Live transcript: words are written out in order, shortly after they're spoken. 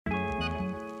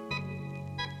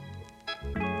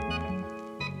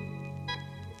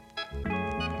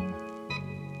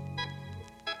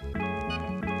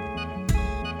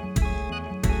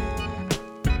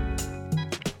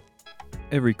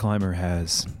Every climber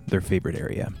has their favorite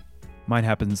area. Mine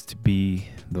happens to be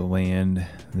the land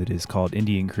that is called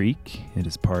Indian Creek. It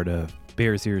is part of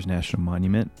Bears Ears National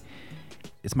Monument.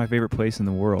 It's my favorite place in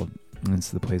the world. It's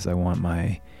the place I want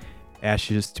my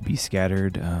ashes to be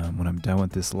scattered when I'm done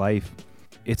with this life.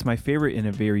 It's my favorite in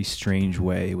a very strange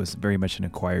way. It was very much an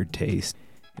acquired taste.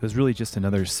 It was really just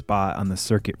another spot on the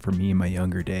circuit for me in my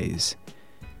younger days.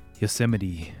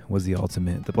 Yosemite was the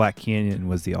ultimate. The Black Canyon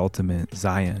was the ultimate.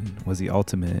 Zion was the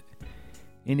ultimate.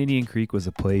 And Indian Creek was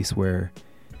a place where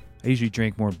I usually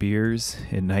drank more beers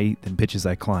at night than pitches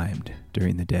I climbed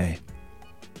during the day.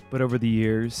 But over the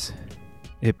years,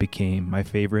 it became my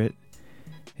favorite.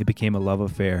 It became a love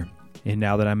affair. And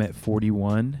now that I'm at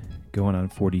 41, going on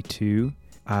 42,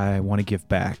 I want to give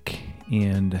back.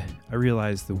 And I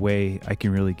realize the way I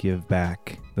can really give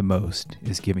back the most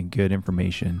is giving good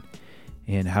information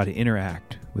and how to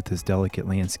interact with this delicate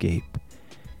landscape.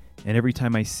 And every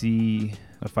time I see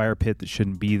a fire pit that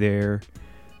shouldn't be there,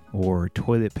 or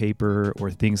toilet paper,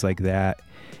 or things like that,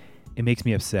 it makes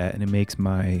me upset, and it makes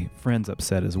my friends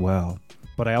upset as well.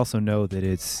 But I also know that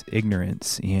it's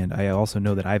ignorance, and I also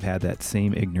know that I've had that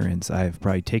same ignorance. I've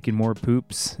probably taken more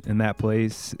poops in that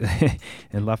place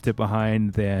and left it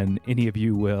behind than any of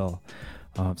you will.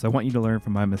 So I want you to learn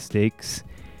from my mistakes.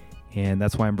 And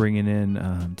that's why I'm bringing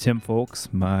in Tim Folks,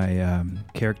 my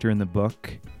character in the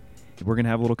book. We're going to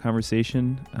have a little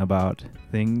conversation about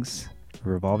things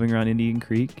revolving around Indian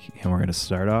Creek, and we're going to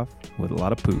start off with a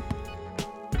lot of poop.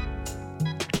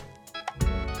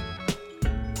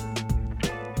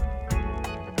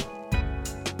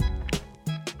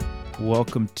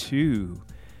 Welcome to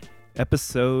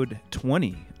episode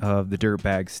 20 of the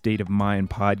Dirtbag State of Mind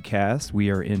podcast. We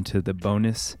are into the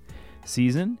bonus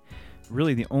season.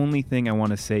 Really, the only thing I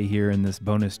want to say here in this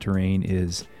bonus terrain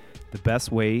is the best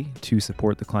way to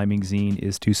support the climbing zine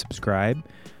is to subscribe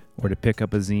or to pick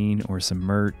up a zine or some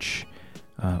merch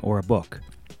or a book.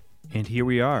 And here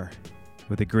we are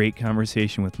with a great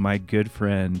conversation with my good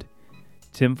friend,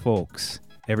 Tim Folks.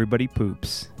 Everybody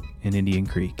poops in Indian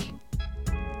Creek.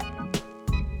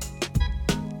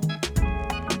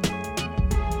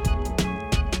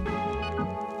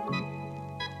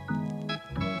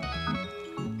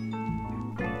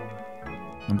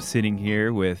 I'm sitting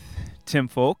here with Tim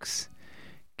Folks,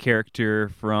 character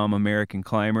from American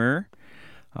Climber,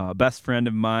 best friend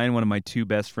of mine, one of my two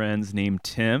best friends named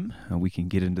Tim. We can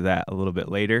get into that a little bit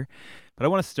later. But I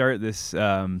want to start this,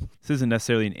 this isn't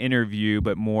necessarily an interview,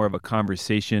 but more of a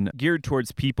conversation geared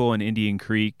towards people in Indian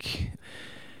Creek,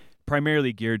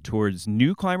 primarily geared towards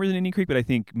new climbers in Indian Creek, but I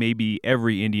think maybe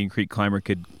every Indian Creek climber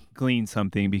could glean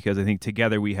something because I think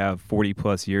together we have 40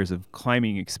 plus years of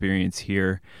climbing experience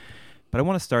here. But I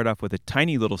want to start off with a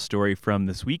tiny little story from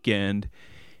this weekend,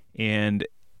 and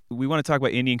we want to talk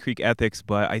about Indian Creek ethics,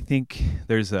 but I think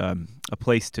there's a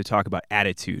place to talk about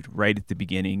attitude right at the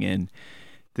beginning. And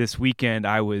this weekend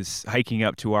I was hiking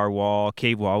up to our wall,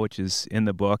 cave wall, which is in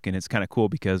the book, and it's kind of cool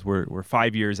because we're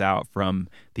 5 years out from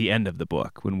the end of the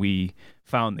book when we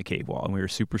found the cave wall, and we were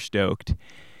super stoked.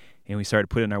 And we started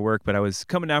putting in our work, but I was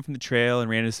coming down from the trail and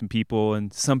ran into some people,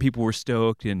 and some people were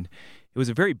stoked, and it was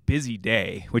a very busy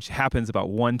day, which happens about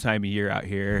one time a year out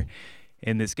here.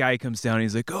 And this guy comes down and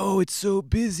he's like, "Oh, it's so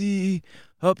busy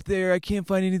up there. I can't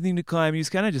find anything to climb." He was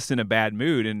kind of just in a bad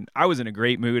mood. And I was in a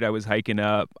great mood. I was hiking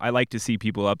up. I like to see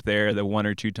people up there the one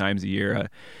or two times a year.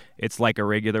 It's like a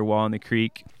regular wall in the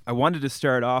creek. I wanted to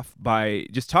start off by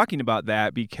just talking about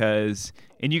that because,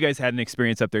 and you guys had an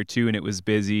experience up there too, and it was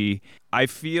busy. I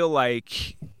feel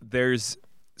like there's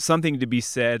something to be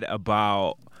said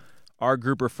about our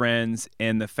group of friends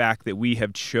and the fact that we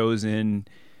have chosen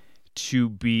to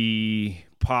be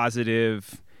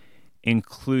positive,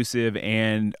 inclusive,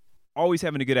 and always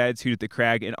having a good attitude at the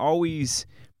crag and always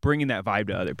bringing that vibe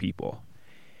to other people.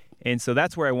 And so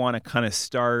that's where I want to kind of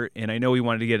start. And I know we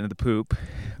wanted to get into the poop,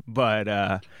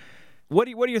 but what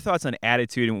are your thoughts on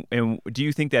attitude? And do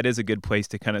you think that is a good place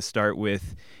to kind of start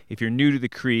with if you're new to the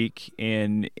creek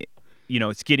and, you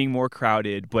know, it's getting more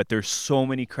crowded, but there's so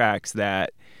many cracks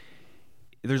that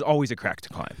there's always a crack to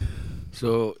climb.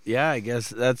 So, yeah, I guess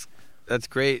that's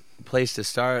great place to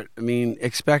start. I mean,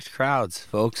 expect crowds,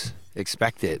 folks.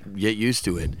 Expect it. Get used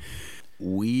to it.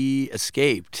 We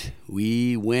escaped.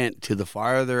 We went to the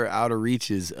farther outer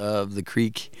reaches of the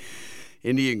creek,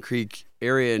 Indian Creek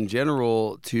area in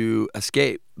general to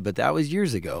escape. But that was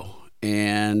years ago.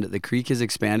 And the creek has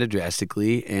expanded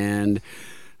drastically. And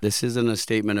this isn't a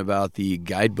statement about the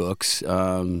guidebooks.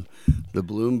 The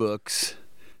Bloom books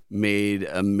made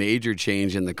a major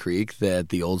change in the creek that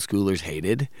the old schoolers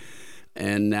hated.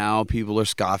 And now certain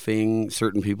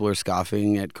people are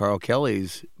scoffing at Carl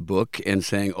Kelly's book and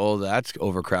saying, oh, that's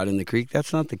overcrowding the creek.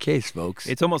 That's not the case, folks.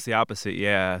 It's almost the opposite,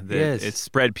 yeah. Yes. It's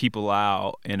spread people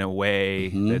out in a way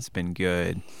that's been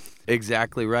good.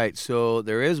 Exactly right. So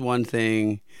there is one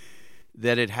thing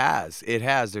that it has.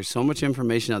 There's so much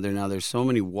information out there now. There's so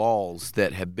many walls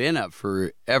that have been up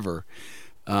forever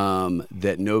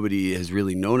that nobody has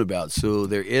really known about. So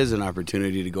there is an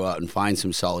opportunity to go out and find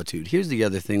some solitude. Here's the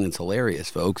other thing that's hilarious,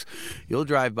 folks. You'll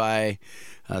drive by.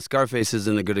 Scarface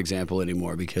isn't a good example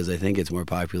anymore because I think it's more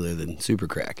popular than Super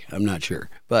Crack. I'm not sure,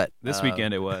 but this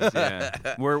weekend it was.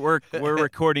 Yeah, we're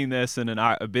recording this in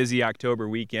a busy October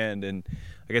weekend, and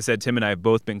like I said, Tim and I have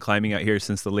both been climbing out here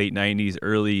since the late '90s,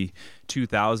 early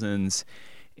 2000s.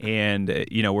 And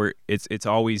it's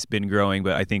always been growing,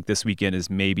 but I think this weekend is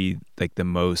maybe like the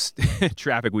most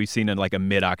traffic we've seen in like a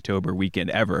mid-October weekend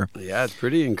ever. Yeah, it's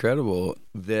pretty incredible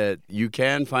that you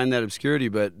can find that obscurity.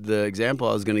 But the example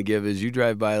I was going to give is you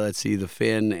drive by, let's see, the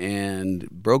Finn and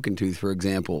Broken Tooth, for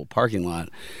example, parking lot,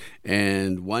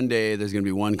 and one day there's going to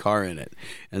be one car in it,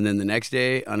 and then the next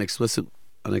day, unexplicit.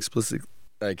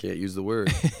 I can't use the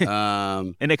word.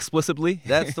 Inexplicably?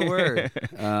 That's the word.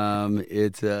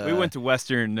 We went to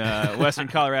Western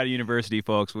Colorado University,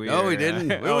 folks. We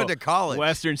didn't. We went to college.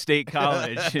 Western State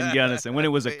College in Gunnison, when it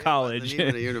was a college. It wasn't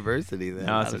even a university then.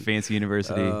 No, it's a fancy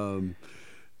university.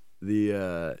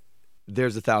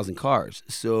 There's 1,000 cars,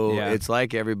 so it's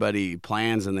like everybody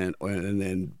plans, and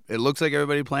then it looks like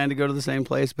everybody planned to go to the same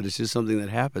place, but it's just something that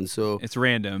happens. So it's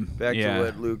random. Back to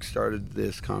what Luke started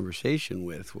this conversation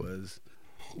with was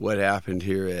what happened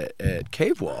here at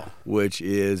Cave Wall, which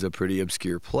is a pretty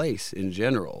obscure place in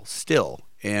general still,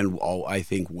 and I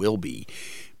think will be.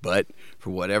 But for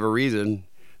whatever reason,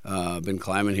 been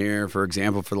climbing here, for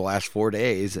example, for the last 4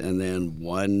 days, and then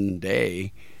one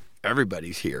day,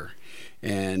 everybody's here.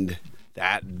 And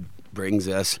that brings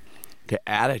us to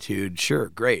attitude. Sure,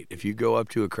 great. If you go up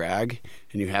to a crag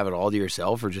and you have it all to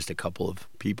yourself or just a couple of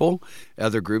people,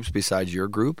 other groups besides your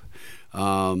group,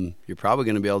 you're probably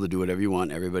going to be able to do whatever you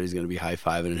want. Everybody's going to be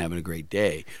high-fiving and having a great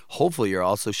day. Hopefully, you're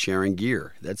also sharing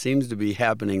gear. That seems to be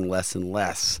happening less and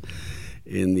less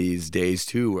in these days,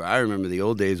 too, where I remember the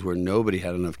old days where nobody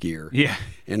had enough gear. Yeah.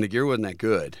 And the gear wasn't that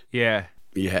good. Yeah.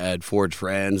 You had forged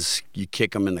friends. You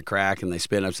kick them in the crack, and they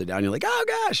spin upside down. You're like, oh,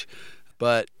 gosh.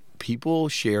 But people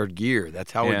shared gear.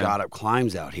 That's how we got up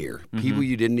climbs out here. People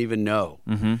you didn't even know.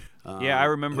 I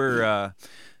remember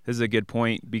this is a good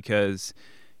point because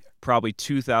probably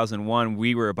 2001,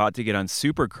 we were about to get on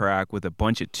Super Crack with a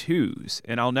bunch of twos.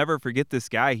 And I'll never forget this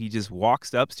guy. He just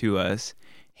walks up to us,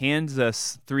 hands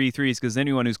us 3 threes, because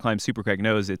anyone who's climbed Super Crack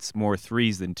knows it's more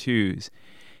threes than twos,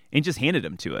 and just handed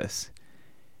them to us.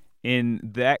 And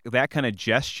that kind of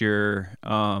gesture,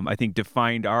 I think,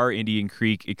 defined our Indian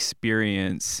Creek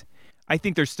experience. I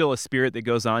think there's still a spirit that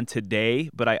goes on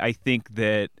today, but I think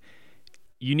that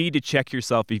you need to check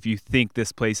yourself if you think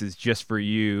this place is just for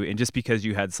you, and just because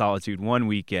you had solitude one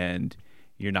weekend,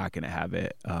 you're not going to have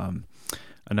it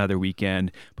another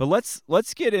weekend. But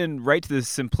let's get in right to the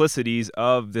simplicities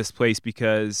of this place,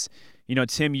 because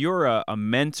Tim, you're a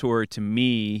mentor to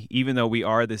me, even though we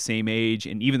are the same age,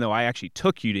 and even though I actually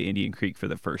took you to Indian Creek for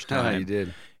the first time. You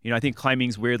did. I think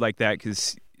climbing's weird like that,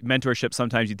 because mentorship,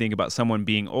 sometimes you think about someone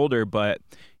being older, but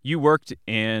you worked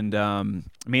and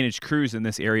managed crews in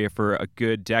this area for a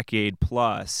good decade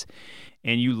plus,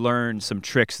 and you learned some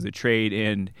tricks of the trade.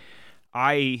 And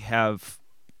I have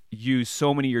used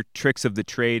so many of your tricks of the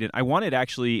trade, and I wanted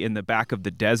actually in the back of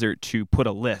the desert to put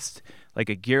a list, like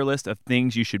a gear list of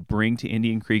things you should bring to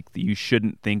Indian Creek that you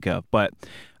shouldn't think of. But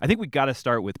I think we got to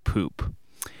start with poop.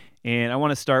 And I want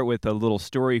to start with a little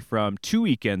story from 2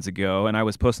 weekends ago, and I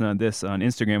was posting on this on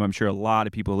Instagram. I'm sure a lot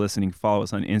of people listening follow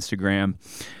us on Instagram.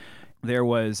 There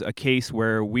was a case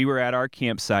where we were at our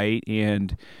campsite,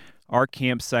 and our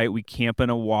campsite, we camp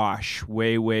in a wash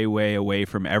way, way, way away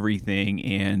from everything,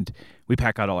 and we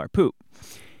pack out all our poop.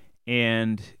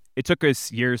 And it took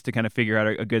us years to kind of figure out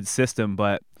a good system,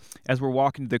 but as we're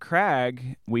walking to the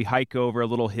crag, we hike over a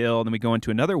little hill, and then we go into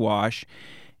another wash,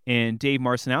 and Dave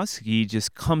Marcinowski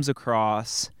just comes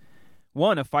across,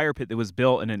 a fire pit that was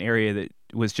built in an area that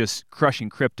was just crushing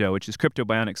crypto, which is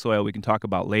cryptobionic soil we can talk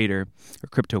about later, or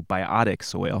cryptobiotic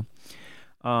soil.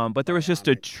 But there was just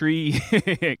a tree,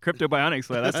 cryptobionic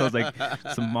soil, that sounds like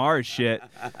some Mars shit.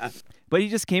 But he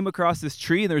just came across this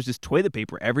tree, and there was just toilet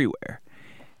paper everywhere.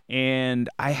 And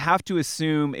I have to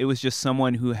assume it was just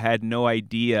someone who had no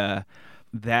idea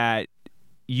that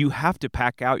you have to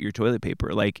pack out your toilet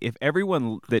paper. Like, if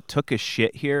everyone that took a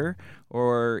shit here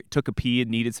or took a pee and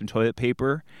needed some toilet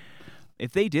paper,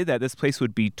 if they did that, this place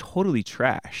would be totally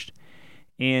trashed.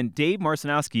 And Dave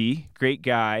Marcinowski, great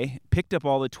guy, picked up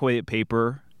all the toilet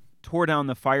paper, tore down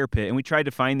the fire pit, and we tried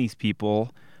to find these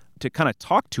people to kind of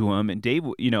talk to him. And Dave,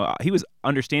 he was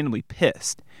understandably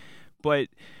pissed. But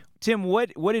Tim,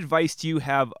 what advice do you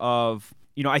have of,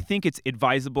 I think it's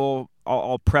advisable,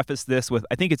 I'll preface this with,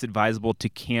 I think it's advisable to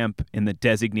camp in the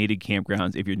designated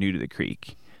campgrounds if you're new to the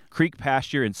creek. Creek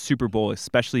pasture and Super Bowl,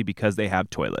 especially because they have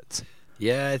toilets.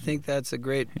 Yeah, I think that's a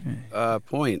great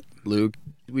point, Luke.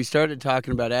 We started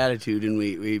talking about attitude, and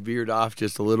we veered off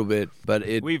just a little bit, but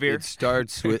it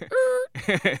starts with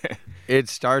it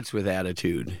starts with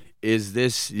attitude.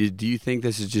 Do you think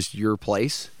this is just your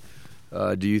place?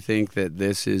 Do you think that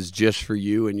this is just for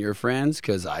you and your friends?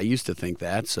 Because I used to think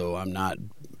that, so I'm not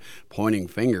pointing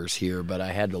fingers here, but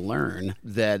I had to learn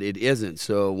that it isn't.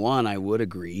 So one, I would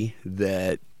agree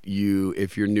that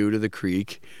if you're new to the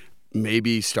creek,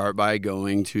 maybe start by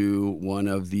going to one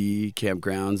of the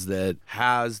campgrounds that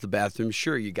has the bathroom.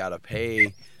 Sure, you got to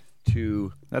pay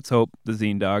to... That's Hope, the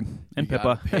Zine dog, and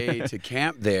Pippa. Pay to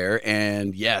camp there,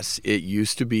 and yes, it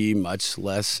used to be much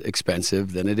less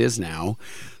expensive than it is now.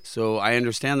 So I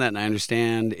understand that, and I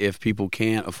understand if people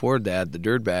can't afford that, the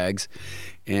dirt bags,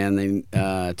 and they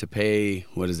to pay,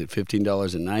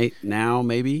 $15 a night now,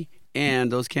 maybe?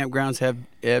 And those campgrounds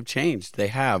have changed. They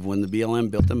have. When the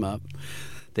BLM built them up,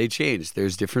 they changed.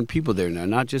 There's different people there now,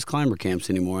 not just climber camps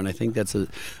anymore. And I think that's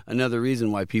another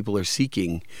reason why people are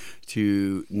seeking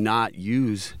to not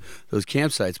use those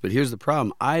campsites. But here's the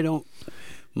problem. I don't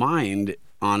mind,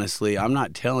 honestly. I'm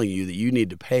not telling you that you need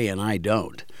to pay, and I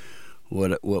don't.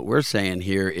 What we're saying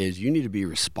here is you need to be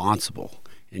responsible,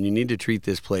 and you need to treat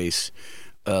this place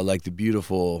like the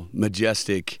beautiful,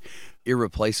 majestic,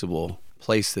 irreplaceable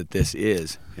place that this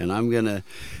is. And I'm going to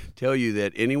tell you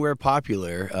that anywhere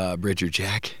popular, Bridger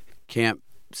Jack,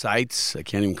 campsites, I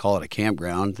can't even call it a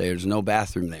campground, there's no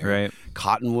bathroom there. Right.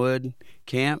 Cottonwood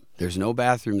camp, there's no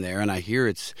bathroom there, and I hear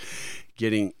it's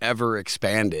getting ever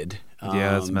expanded.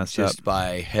 Yeah, that's messed just up.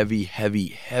 By heavy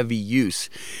use.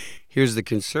 Here's the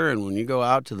concern. When you go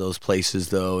out to those places,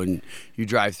 though, and you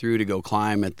drive through to go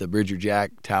climb at the Bridger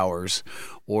Jack Towers,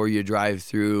 or you drive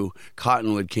through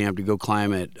Cottonwood Camp to go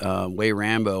climb at Way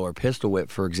Rambo or Pistol Whip,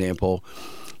 for example,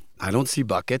 I don't see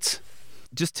buckets.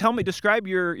 Just describe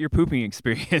your pooping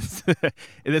experience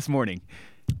this morning.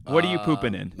 What are you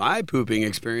pooping in? My pooping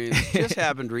experience just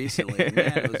happened recently.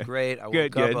 Man, it was great. I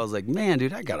woke up, I was like, man,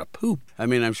 dude, I got to poop. I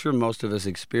mean, I'm sure most of us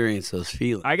experience those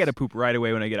feelings. I got to poop right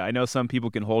away when I get up. I know some people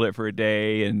can hold it for a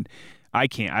day, and I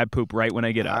can't. I poop right when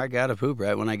I get up. I got to poop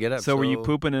right when I get up. So were you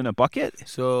pooping in a bucket?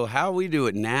 So how we do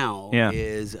it now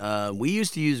is we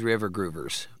used to use river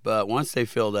groovers, but once they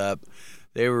filled up,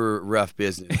 they were rough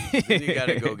business. Then you got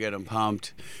to go get them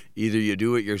pumped. Either you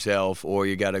do it yourself or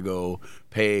you got to go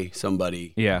pay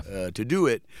somebody to do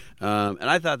it. And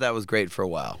I thought that was great for a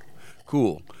while.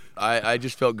 Cool. I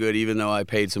just felt good even though I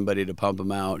paid somebody to pump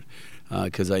them out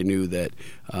because I knew that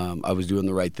I was doing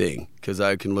the right thing. Because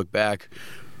I can look back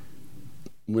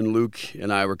when Luke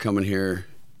and I were coming here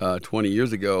 20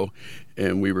 years ago,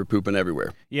 and we were pooping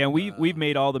everywhere. Yeah, we've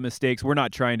made all the mistakes. We're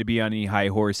not trying to be on any high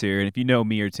horse here. And if you know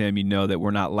me or Tim, you know that we're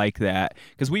not like that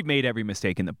because we've made every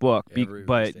mistake in the book.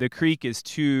 But the creek is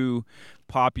too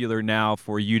popular now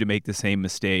for you to make the same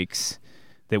mistakes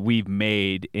that we've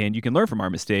made, and you can learn from our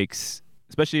mistakes,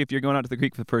 especially if you're going out to the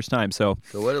creek for the first time. So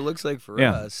what it looks like for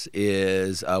us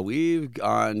is we've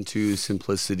gone to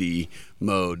simplicity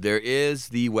mode. There is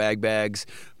the wag bags,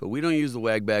 but we don't use the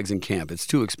wag bags in camp. It's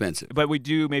too expensive. But we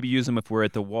do maybe use them if we're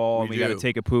at the wall. We got to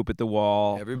take a poop at the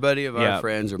wall. Everybody of our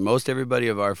friends, or most everybody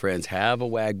of our friends, have a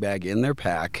wag bag in their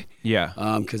pack. Yeah.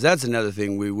 Because that's another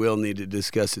thing we will need to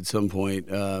discuss at some point,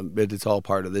 but it's all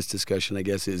part of this discussion, I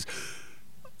guess, is...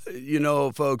 You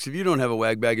know, folks, if you don't have a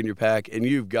wag bag in your pack and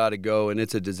you've got to go and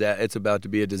it's about to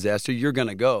be a disaster, you're going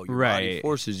to go. Your body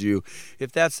forces you.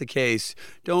 If that's the case,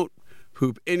 don't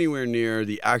poop anywhere near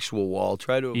the actual wall.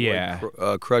 Try to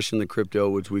avoid crushing the crypto,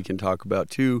 which we can talk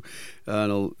about too in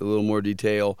a little more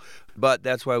detail. But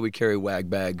that's why we carry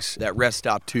wag bags. That Rest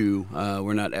Stop 2,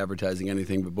 we're not advertising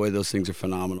anything, but boy, those things are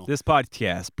phenomenal. This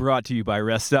podcast brought to you by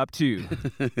Rest Stop 2.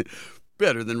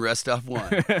 Better than Rest Stop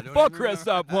 1. Fuck Rest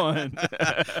Stop 1.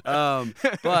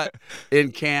 But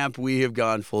in camp, we have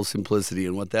gone full simplicity.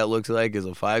 And what that looks like is a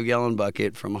 5-gallon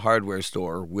bucket from a hardware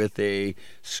store with a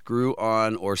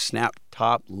screw-on or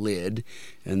snap-top lid.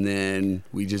 And then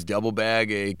we just double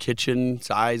bag a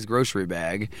kitchen-size grocery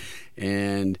bag.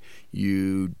 And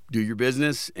you do your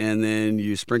business, and then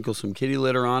you sprinkle some kitty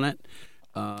litter on it.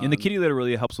 And the kitty litter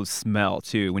really helps with smell,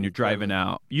 too, when you're driving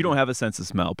out. You don't have a sense of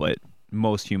smell, but...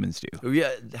 most humans do.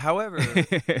 Yeah.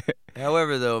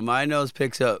 However, though, my nose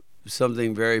picks up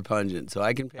something very pungent, so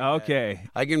I can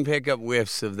I can pick up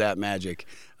whiffs of that magic,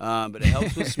 but it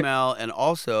helps with smell, and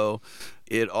also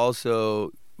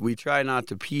we try not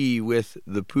to pee with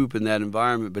the poop in that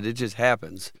environment, but it just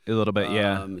happens a little bit.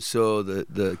 Yeah. So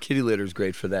the kitty litter is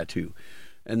great for that too.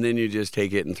 And then you just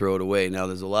take it and throw it away. Now,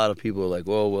 there's a lot of people who are like,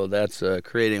 well, that's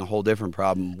creating a whole different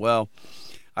problem. Well,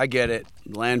 I get it.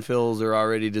 Landfills are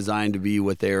already designed to be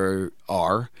what they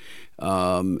are.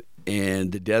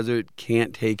 And the desert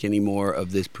can't take any more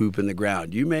of this poop in the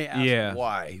ground. You may ask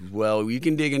why. Well, you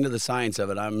can dig into the science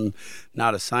of it. I'm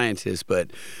not a scientist,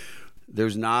 but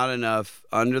there's not enough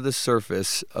under the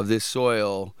surface of this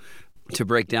soil to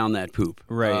break down that poop,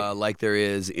 right? Like there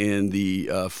is in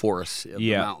the forests of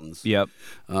the mountains. Yep.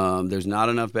 There's not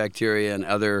enough bacteria and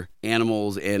other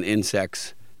animals and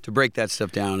insects to break that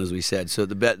stuff down, as we said. So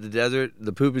the desert,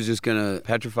 the poop is just going to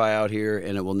petrify out here,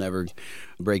 and it will never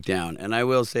break down. And I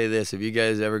will say this: if you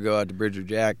guys ever go out to Bridger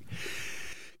Jack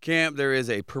Camp, there is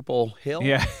a purple hill,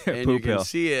 and you can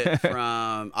see it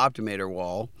from Optimator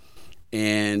Wall.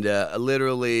 And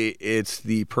literally, it's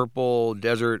the purple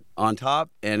desert on top,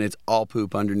 and it's all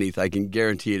poop underneath. I can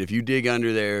guarantee it. If you dig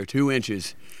under there 2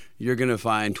 inches, you're going to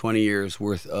find 20 years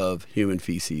worth of human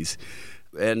feces.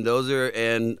 And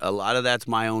a lot of that's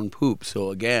my own poop.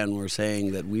 So again, we're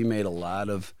saying that we made a lot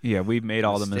of we've made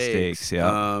all the mistakes.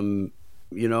 Yeah. And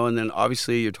then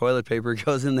obviously your toilet paper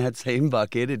goes in that same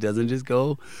bucket. It doesn't just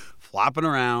go flopping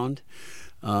around.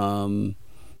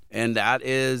 And that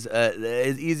is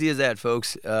as easy as that,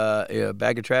 folks. A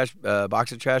bag of trash,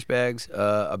 box of trash bags,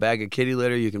 a bag of kitty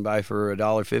litter you can buy for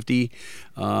 $1.50,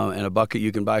 and a bucket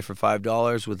you can buy for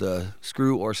 $5 with a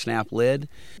screw or snap lid.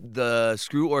 The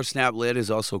screw or snap lid is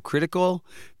also critical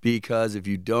because if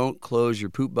you don't close your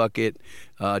poop bucket,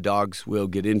 dogs will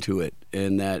get into it,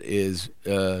 and that is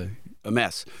a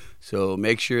mess. So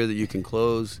make sure that you can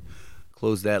close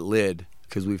that lid,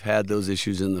 because we've had those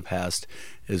issues in the past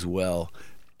as well.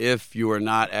 If you are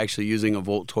not actually using a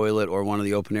Volt toilet or one of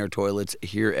the open air toilets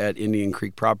here at Indian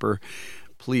Creek proper,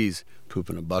 please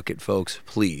poop in a bucket, folks,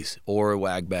 please, or a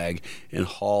wag bag, and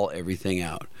haul everything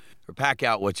out. Or pack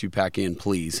out what you pack in,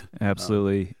 please.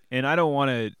 Absolutely. And I don't want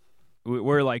to,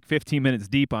 we're like 15 minutes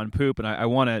deep on poop, and I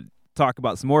want to talk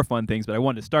about some more fun things, but I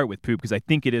wanted to start with poop because I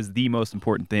think it is the most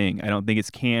important thing. I don't think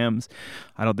it's cams.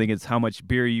 I don't think it's how much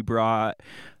beer you brought.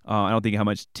 I don't think how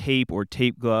much tape or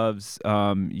tape gloves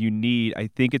you need. I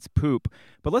think it's poop.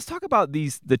 But let's talk about the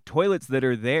toilets that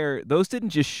are there. Those didn't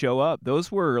just show up.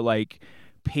 Those were like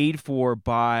paid for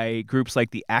by groups like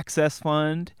the Access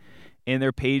Fund, and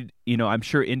they're paid, I'm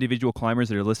sure individual climbers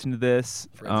that are listening to this,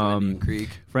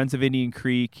 Friends of Indian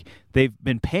Creek, they've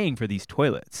been paying for these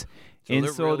toilets. So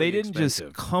really they didn't expensive.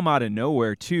 just come out of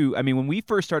nowhere, too. I mean, when we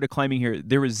first started climbing here,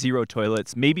 there was 0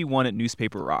 toilets, maybe one at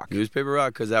Newspaper Rock. Newspaper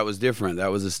Rock, because that was different.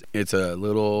 It's a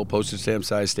little postage stamp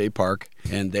size state park,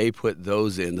 and they put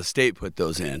those in. The state put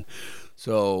those in.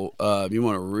 So if you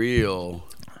want a real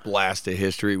blast of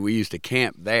history, we used to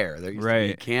camp there. There used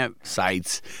to be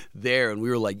campsites there, and we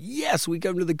were like, yes, we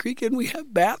come to the creek and we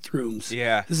have bathrooms.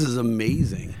 Yeah. This is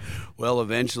amazing. Well,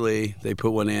 eventually they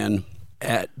put one in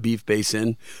at Beef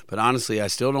Basin, but honestly, I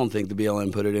still don't think the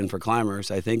BLM put it in for climbers.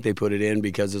 I think they put it in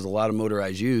because there's a lot of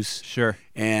motorized use. Sure.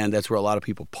 And that's where a lot of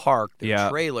people park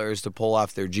their trailers to pull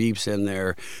off their Jeeps, and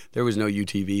there was no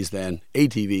UTVs then,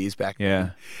 ATVs back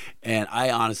then. And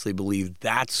I honestly believe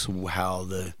that's how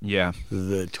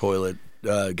the toilet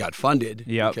got funded,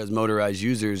 because motorized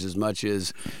users, as much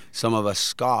as some of us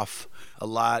scoff, a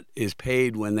lot is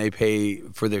paid when they pay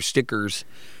for their stickers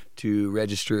to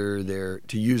register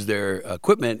to use their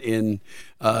equipment in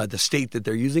the state that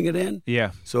they're using it in.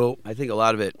 Yeah. So I think a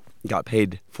lot of it got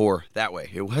paid for that way.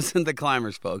 It wasn't the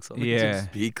climbers, folks. Let me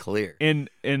just be clear. And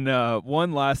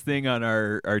one last thing on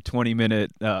our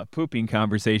 20-minute pooping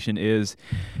conversation is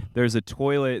there's a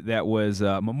toilet that was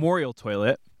a memorial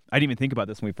toilet. I didn't even think about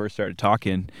this when we first started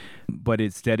talking, but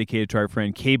it's dedicated to our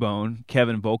friend K-Bone,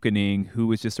 Kevin Volkening, who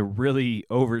was just a really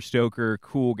overstoker,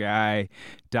 cool guy,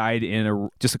 died in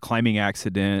just a climbing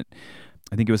accident.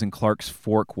 I think it was in Clark's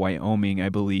Fork, Wyoming, I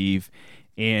believe.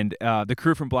 And the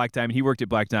crew from Black Diamond, he worked at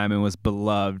Black Diamond, was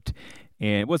beloved.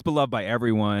 And was beloved by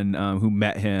everyone who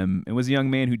met him. It was a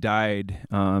young man who died,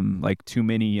 like too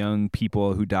many young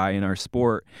people who die in our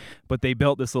sport. But they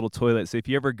built this little toilet. So if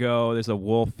you ever go, there's a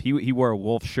wolf. He wore a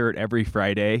wolf shirt every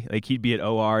Friday. Like he'd be at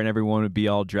OR and everyone would be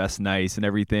all dressed nice and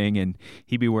everything. And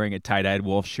he'd be wearing a tie-dyed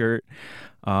wolf shirt.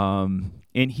 And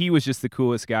he was just the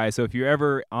coolest guy. So if you're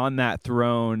ever on that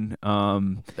throne,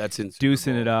 that's in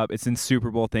deucing it up. It's in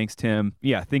Super Bowl. Thanks, Tim.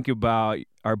 Yeah, think about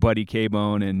our buddy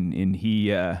K-Bone, and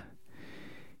he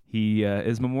he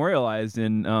is memorialized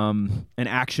in an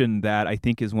action that I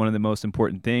think is one of the most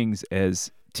important things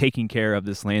as taking care of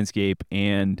this landscape.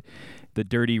 And the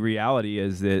dirty reality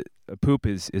is that poop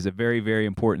is a very, very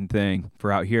important thing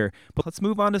for out here. But let's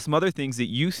move on to some other things that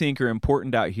you think are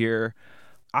important out here.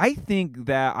 I think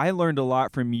that I learned a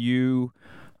lot from you.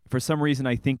 For some reason,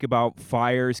 I think about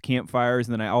fires, campfires,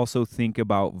 and then I also think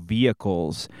about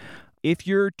vehicles. If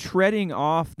you're treading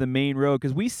off the main road,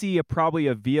 because we see probably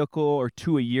a vehicle or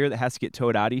two a year that has to get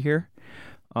towed out of here.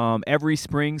 Every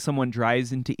spring, someone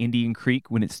drives into Indian Creek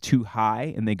when it's too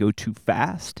high and they go too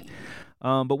fast.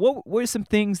 But what are some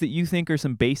things that you think are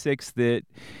some basics that,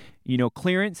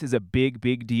 clearance is a big,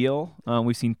 big deal.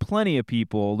 We've seen plenty of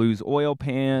people lose oil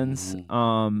pans.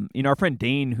 Our friend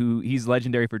Dane, he's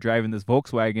legendary for driving this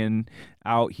Volkswagen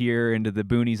out here into the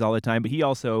boonies all the time, but he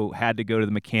also had to go to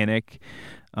the mechanic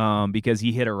because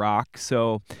he hit a rock.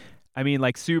 So, I mean,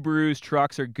 like Subarus,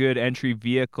 trucks are good entry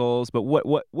vehicles, but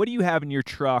what do you have in your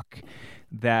truck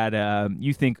that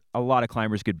you think a lot of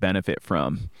climbers could benefit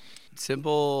from?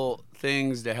 Simple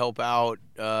things to help out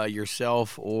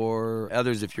yourself or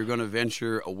others if you're going to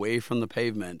venture away from the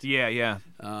pavement. Yeah.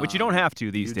 Which you don't have to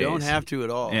these days. You don't have to at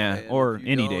all. Yeah, And or if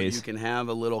you any don't, days. You can have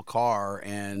a little car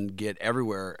and get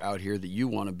everywhere out here that you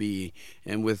want to be.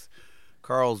 And with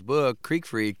Carl's book, Creek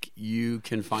Freak, you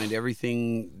can find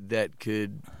everything that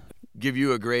could give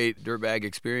you a great dirtbag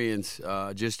experience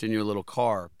just in your little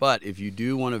car. But if you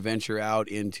do want to venture out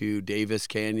into Davis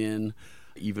Canyon,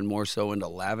 even more so into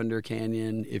Lavender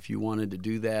Canyon, if you wanted to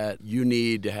do that, you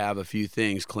need to have a few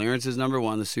things. Clearance is number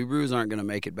one. The Subarus aren't going to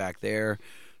make it back there.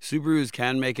 Subarus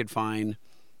can make it fine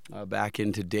back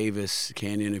into Davis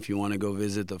Canyon if you want to go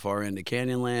visit the far end of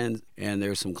Canyonlands. And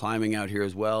there's some climbing out here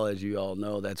as well. As you all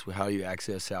know, that's how you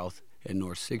access South and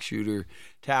North Six Shooter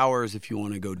Towers if you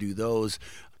want to go do those.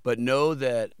 But know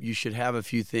that you should have a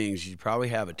few things. You probably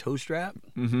have a toe strap.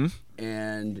 Mm-hmm.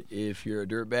 And if you're a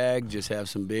dirtbag, just have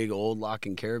some big old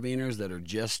locking carabiners that are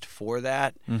just for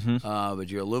that. Mm-hmm. But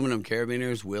your aluminum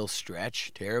carabiners will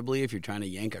stretch terribly if you're trying to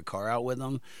yank a car out with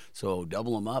them. So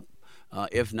double them up.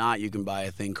 If not, you can buy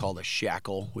a thing called a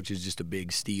shackle, which is just a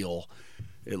big steel.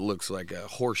 It looks like a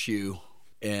horseshoe.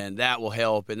 And that will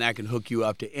help, and that can hook you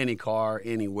up to any car,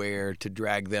 anywhere, to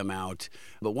drag them out.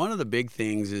 But one of the big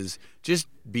things is just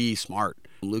be smart.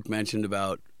 Luke mentioned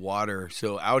about water.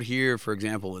 So out here, for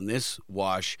example, in this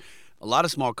wash, a lot of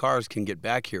small cars can get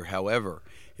back here. However,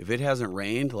 if it hasn't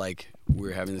rained, like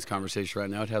we're having this conversation right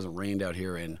now, it hasn't rained out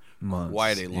here in months.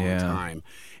 Quite a long time.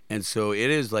 And so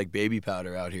it is like baby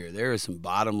powder out here. There is some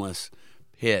bottomless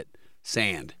pit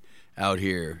sand out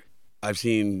here. I've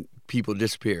seen people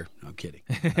disappear. No, I'm kidding.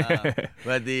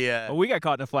 But we got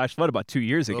caught in a flash flood about 2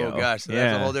 years ago. Oh gosh, so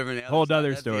that's a whole different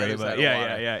other story. But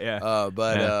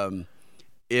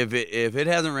if it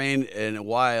hasn't rained in a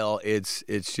while, it's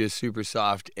just super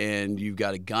soft, and you've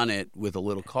got to gun it with a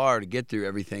little car to get through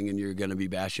everything, and you're going to be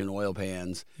bashing oil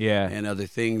pans and other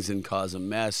things and cause a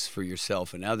mess for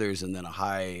yourself and others, and then a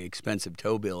high expensive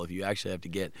tow bill if you actually have to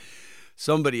get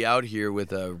somebody out here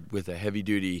with a heavy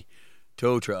duty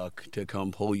tow truck to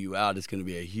come pull you out. It's going to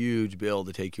be a huge bill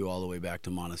to take you all the way back to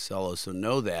Monticello, so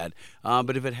know that.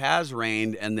 But if it has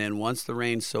rained, and then once the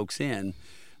rain soaks in,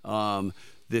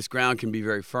 this ground can be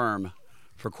very firm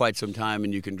for quite some time,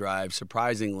 and you can drive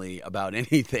surprisingly about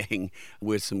anything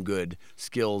with some good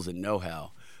skills and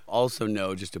know-how. Also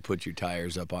know just to put your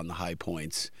tires up on the high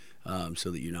points so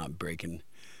that you're not breaking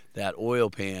that oil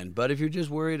pan. But if you're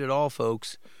just worried at all,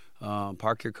 folks,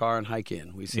 park your car and hike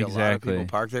in. We see a lot of people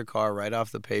park their car right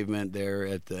off the pavement there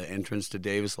at the entrance to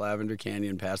Davis Lavender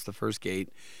Canyon past the first gate,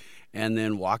 and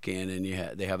then walk in, and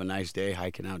they have a nice day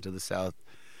hiking out to the South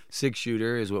Six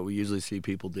Shooter is what we usually see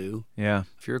people do. Yeah.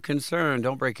 If you're concerned,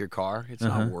 don't break your car. It's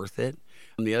not worth it.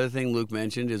 And the other thing Luke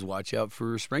mentioned is watch out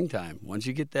for springtime. Once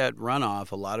you get that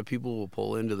runoff, a lot of people will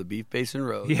pull into the Beef Basin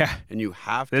Road. Yeah. And you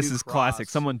have to This is classic.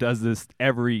 Someone does this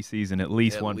every season, at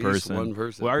least one person.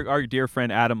 Well, our dear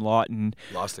friend Adam Lawton,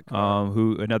 lost a car.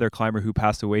 Another climber who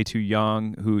passed away too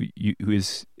young, who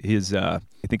is his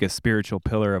I think a spiritual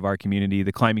pillar of our community.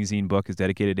 The Climbing Zine book is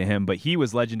dedicated to him, but he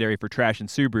was legendary for trashing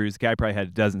Subarus. The guy probably had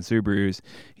a dozen Subarus.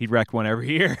 He'd wreck one every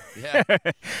year. Yeah.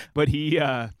 But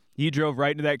he drove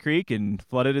right into that creek and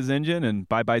flooded his engine, and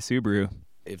bye-bye Subaru.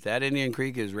 If that Indian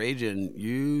Creek is raging,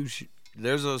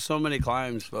 there's so many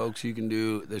climbs, folks, you can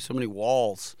do. There's so many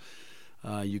walls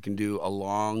you can do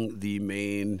along the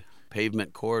main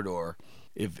pavement corridor.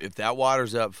 If that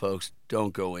water's up, folks,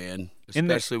 don't go in.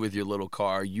 Especially with your little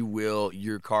car,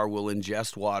 your car will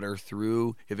ingest water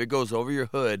through. If it goes over your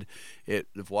hood,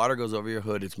 if water goes over your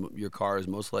hood, your car is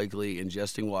most likely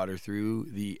ingesting water through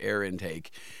the air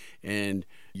intake, and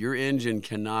your engine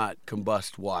cannot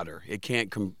combust water. It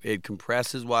can't. It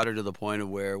compresses water to the point of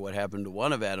where what happened to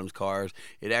one of Adam's cars,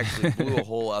 it actually blew a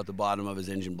hole out the bottom of his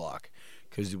engine block,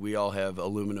 because we all have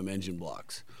aluminum engine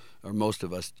blocks, or most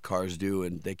of us cars do,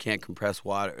 and they can't compress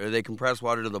water, or they compress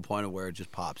water to the point of where it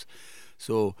just pops.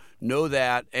 So know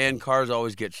that, and cars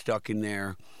always get stuck in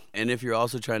there. And if you're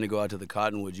also trying to go out to the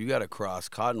Cottonwoods, you got to cross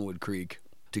Cottonwood Creek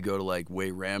to go to like Way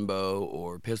Rambo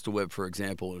or Pistol Whip, for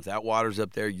example. If that water's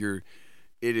up there,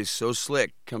 it is so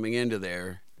slick coming into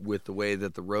there with the way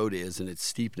that the road is and its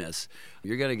steepness.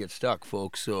 You're going to get stuck,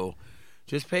 folks. So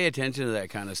just pay attention to that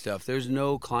kind of stuff. There's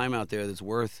no climb out there that's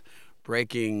worth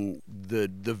breaking the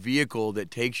vehicle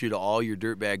that takes you to all your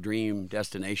dirtbag dream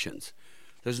destinations.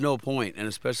 There's no point, and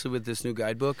especially with this new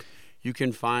guidebook, you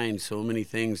can find so many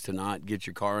things to not get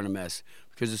your car in a mess.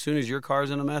 Because as soon as your car's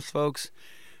in a mess, folks,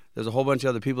 there's a whole bunch of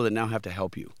other people that now have to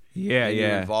help you. Yeah, and yeah.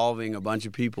 You're involving a bunch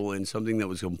of people in something that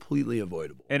was completely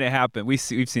avoidable. And it happened. We've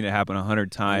seen it happen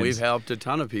 100 times. And we've helped a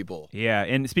ton of people. Yeah,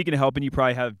 and speaking of helping, you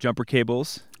probably have jumper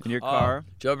cables in your car.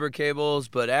 Jumper cables,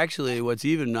 but actually what's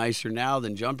even nicer now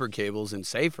than jumper cables and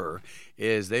safer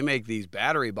is they make these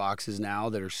battery boxes now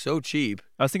that are so cheap.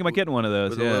 I was thinking about getting one of those.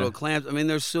 With the little clamps. I mean,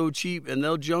 they're so cheap, and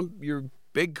they'll jump your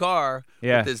big car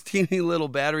with this teeny little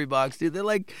battery box, dude. They're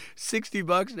like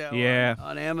 $60 now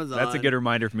on Amazon. That's a good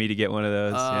reminder for me to get one of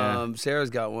those. Sarah's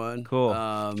got one. Cool.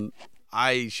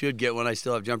 I should get one. I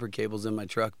still have jumper cables in my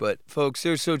truck. But, folks,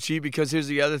 they're so cheap because here's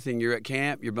the other thing. You're at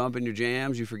camp. You're bumping your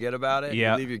jams. You forget about it.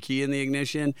 Yeah. You leave your key in the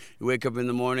ignition. You wake up in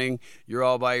the morning. You're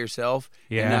all by yourself.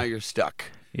 Yeah. And now you're stuck.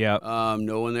 Yeah.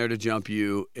 No one there to jump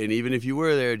you. And even if you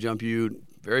were there to jump you,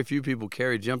 very few people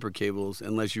carry jumper cables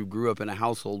unless you grew up in a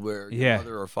household where your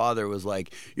mother or father was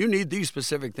like, you need these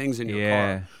specific things in your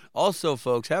car. Also,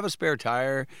 folks, have a spare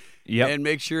tire and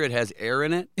make sure it has air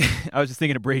in it. I was just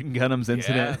thinking of Braden Gunham's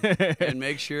incident. And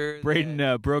make sure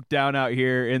Braden broke down out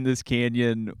here in this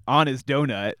canyon on his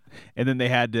donut, and then they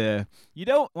had to – you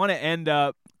don't want to end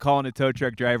up calling a tow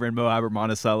truck driver in Moab or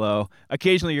Monticello.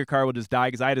 Occasionally your car will just die,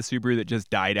 because I had a Subaru that just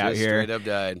died out here. Straight up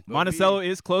died. Monticello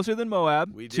is closer than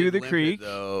Moab to the creek.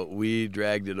 We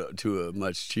dragged it to a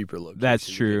much cheaper location. That's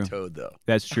true. To get towed, though.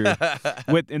 That's true.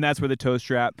 And that's where the tow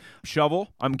strap. Shovel.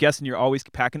 I'm guessing you're always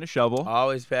packing a shovel.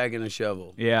 Always packing a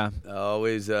shovel. Yeah.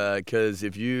 Always, because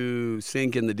if you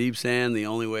sink in the deep sand, the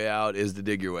only way out is to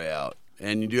dig your way out.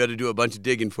 And you do have to do a bunch of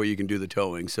digging before you can do the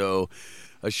towing. So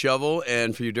a shovel,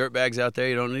 and for you dirt bags out there,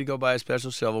 you don't need to go buy a special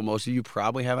shovel. Most of you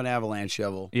probably have an avalanche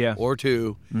shovel, or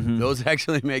two. Mm-hmm. Those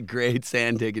actually make great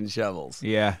sand digging shovels.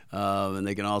 Yeah, and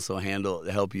they can also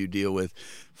help you deal with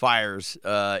fires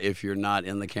if you're not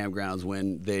in the campgrounds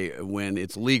when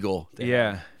it's legal. To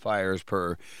have fires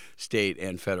per state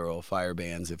and federal fire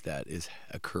bans if that is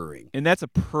occurring. And that's a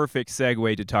perfect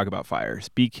segue to talk about fires,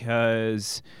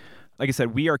 because, like I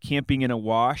said, we are camping in a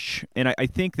wash, and I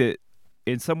think that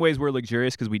in some ways we're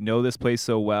luxurious because we know this place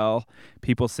so well.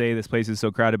 People say this place is so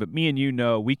crowded, but me and you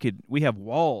know we have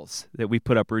walls that we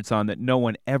put up roots on that no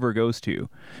one ever goes to.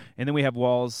 And then we have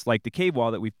walls like the cave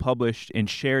wall that we've published and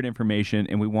shared information,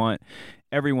 and we want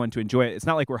everyone to enjoy it. It's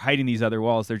not like we're hiding these other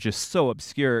walls. They're just so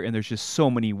obscure, and there's just so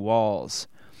many walls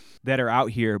that are out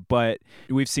here. But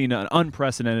we've seen an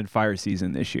unprecedented fire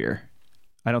season this year.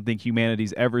 I don't think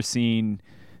humanity's ever seen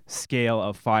scale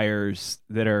of fires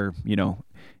that are,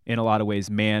 in a lot of ways,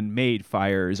 man-made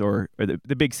fires or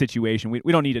the big situation.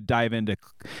 We don't need to dive into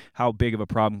how big of a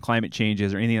problem climate change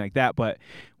is or anything like that. But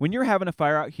when you're having a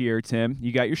fire out here, Tim,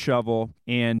 you got your shovel,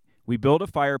 and we build a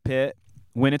fire pit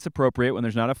when it's appropriate, when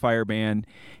there's not a fire ban.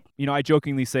 I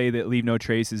jokingly say that leave no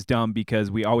trace is dumb because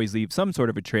we always leave some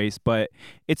sort of a trace, but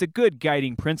it's a good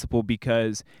guiding principle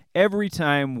because every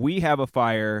time we have a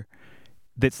fire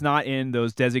that's not in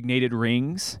those designated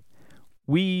rings,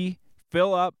 we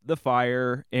fill up the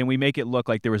fire and we make it look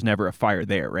like there was never a fire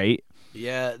there, right?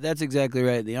 Yeah, that's exactly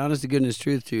right. The honest to goodness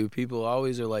truth, too. People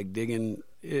always are like digging.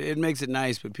 It makes it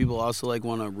nice, but people also like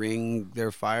want to ring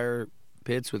their fire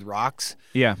pits with rocks.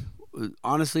 Yeah.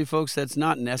 Honestly, folks, that's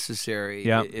not necessary.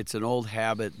 Yeah. It's an old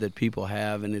habit that people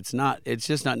have, and it's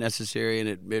just not necessary, and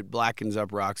it blackens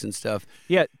up rocks and stuff.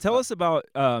 Yeah, tell us about,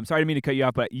 sorry, I didn't mean to cut you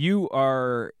off, but you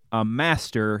are a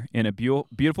master in a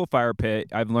beautiful fire pit.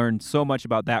 I've learned so much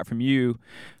about that from you.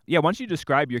 Yeah, why don't you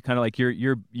describe your kind of like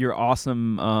your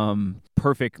awesome,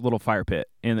 perfect little fire pit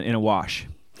in a wash?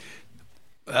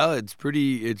 Well, it's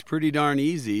pretty darn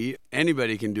easy.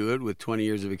 Anybody can do it with 20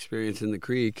 years of experience in the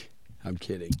creek. I'm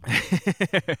kidding.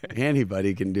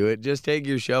 Anybody can do it. Just take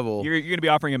your shovel. You're going to be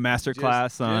offering a master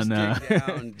class on.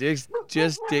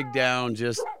 Just dig down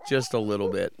just a little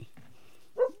bit.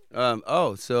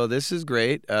 So this is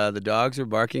great. The dogs are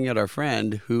barking at our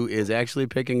friend who is actually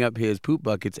picking up his poop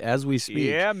buckets as we speak.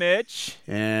 Yeah, Mitch.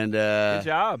 And good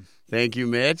job. Thank you,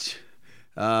 Mitch.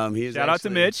 Shout out to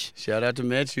Mitch. Shout out to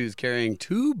Mitch, who's carrying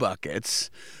 2 buckets.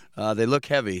 They look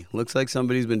heavy. Looks like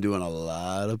somebody's been doing a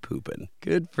lot of pooping.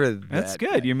 Good for that. That's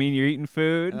good. You mean you're eating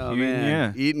food? Oh,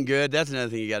 man. Eating good. That's another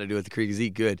thing you got to do at the creek is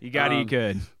eat good. You got to eat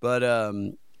good.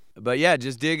 But yeah,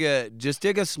 just dig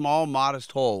a small,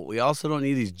 modest hole. We also don't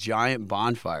need these giant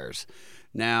bonfires.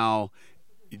 Now,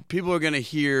 people are going to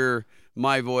hear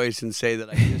my voice and say that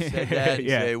I just said that and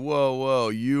say, whoa,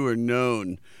 you are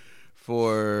known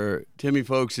for, Timmy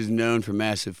Folks is known for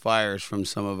massive fires from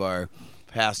some of our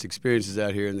past experiences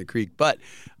out here in the creek. But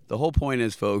the whole point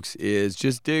is, folks, is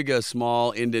just dig a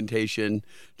small indentation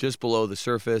just below the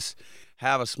surface.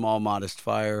 Have a small, modest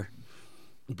fire.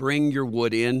 Bring your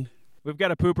wood in. We've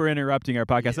got a pooper interrupting our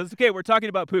podcast. That's okay. We're talking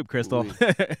about poop, Crystal. Are you guys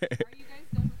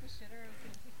done with the shitter, or are we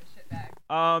going to take the shit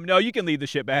bag? No, you can leave the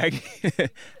shit bag.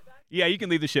 Yeah, you can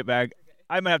leave the shit bag.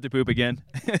 I might have to poop again.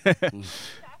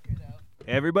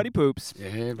 Everybody poops.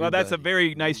 Everybody. Well, that's a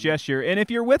very nice gesture. And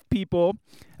if you're with people,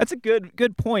 that's a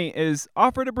good point, is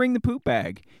offer to bring the poop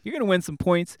bag. You're going to win some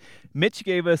points. Mitch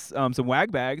gave us some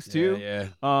wag bags, too. Yeah.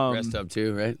 Rest Stop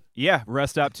 2, right? Yeah,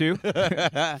 Rest Stop 2.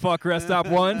 Fuck Rest Stop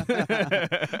 1. Rest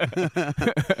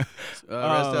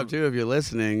Stop 2, if you're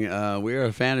listening, we are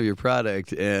a fan of your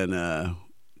product, and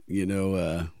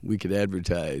we could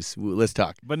advertise. Let's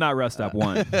talk. But not Rest Stop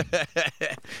 1.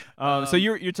 So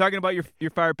you're talking about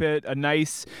your fire pit, a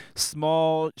nice,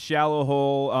 small, shallow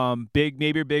hole,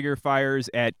 maybe bigger fires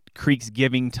at creeks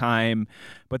giving time.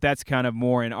 But that's kind of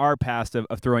more in our past of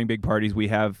throwing big parties. We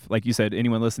have, like you said,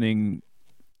 anyone listening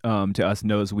to us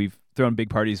knows we've thrown big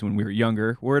parties when we were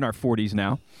younger. We're in our 40s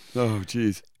now. Oh,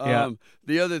 geez. Yeah.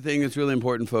 The other thing that's really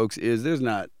important, folks, is there's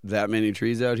not that many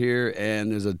trees out here,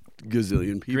 and there's a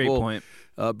gazillion people. Great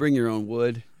point. Bring your own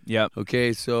wood. Yep.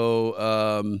 Okay,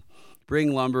 so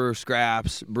bring lumber,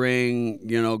 scraps,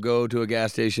 go to a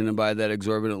gas station and buy that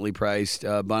exorbitantly priced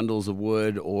bundles of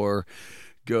wood, or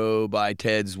go buy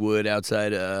Ted's wood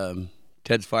outside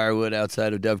Ted's Firewood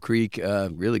outside of Dove Creek.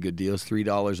 Really good deals,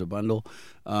 $3 a bundle.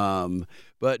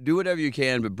 But do whatever you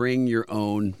can, but bring your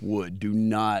own wood. Do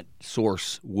not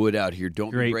source wood out here. Don't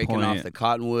be breaking off the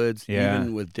cottonwoods,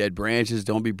 even with dead branches.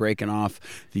 Don't be breaking off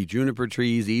the juniper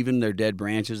trees, even their dead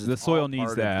branches. The soil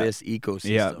needs that. Of this ecosystem.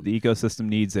 Yeah, the ecosystem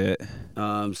needs it.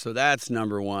 So that's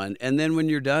number one. And then when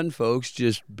you're done, folks,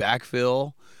 just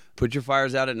backfill. Put your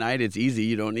fires out at night. It's easy.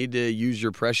 You don't need to use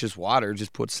your precious water.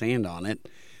 Just put sand on it.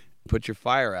 Put your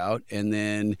fire out, and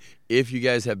then if you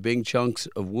guys have big chunks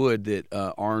of wood that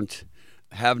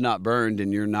have not burned,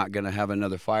 and you're not going to have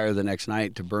another fire the next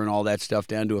night to burn all that stuff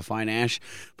down to a fine ash,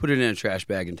 put it in a trash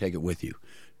bag and take it with you.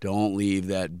 Don't leave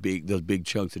those big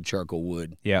chunks of charcoal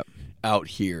wood out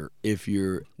here. If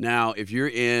you're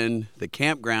in the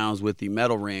campgrounds with the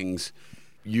metal rings,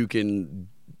 you can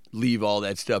leave all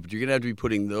that stuff, but you're gonna have to be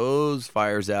putting those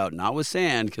fires out, not with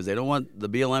sand, because the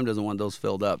BLM doesn't want those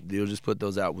filled up. They'll just put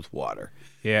those out with water.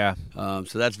 Yeah.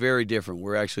 So that's very different.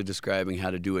 We're actually describing how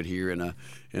to do it here in a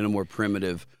more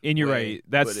primitive. And you're way. right.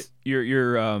 That's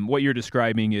what you're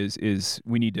describing is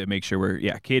we need to make sure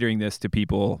we're catering this to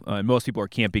people. Most people are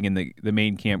camping in the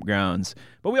main campgrounds,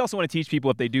 but we also want to teach people,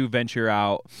 if they do venture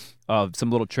out, of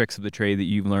some little tricks of the trade that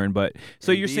you've learned. But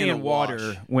so you're saying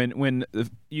water when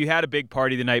you had a big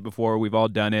party the night before. We've all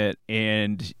done it,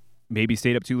 and maybe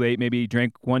stayed up too late, maybe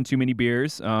drank one too many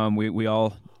beers. We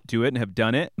all do it and have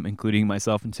done it, including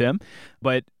myself and Tim.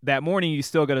 But that morning, you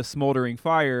still got a smoldering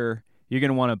fire. You're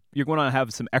gonna want to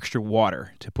have some extra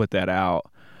water to put that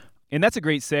out. And that's a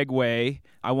great segue.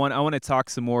 I want to talk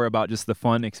some more about just the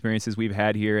fun experiences we've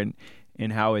had here,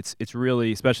 and how it's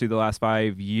really, especially the last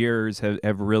 5 years,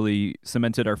 have really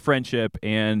cemented our friendship,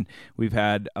 and we've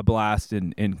had a blast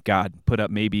and God, put up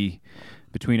maybe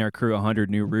between our crew 100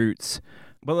 new routes.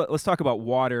 But let's talk about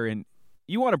water. And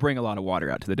you want to bring a lot of water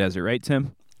out to the desert, right,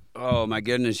 Tim? Oh, my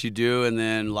goodness, you do. And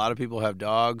then a lot of people have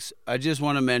dogs. I just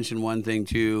want to mention one thing,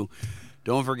 too.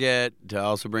 Don't forget to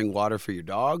also bring water for your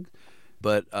dog.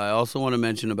 But I also want to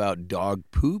mention about dog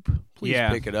poop. Please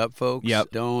pick it up, folks.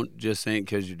 Yep. Don't just think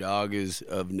because your dog is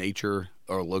of nature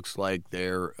or looks like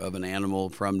they're of an animal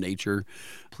from nature.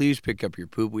 Please pick up your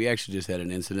poop. We actually just had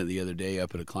an incident the other day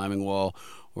up at a climbing wall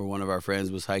where one of our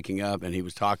friends was hiking up, and he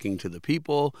was talking to the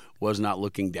people, was not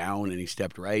looking down, and he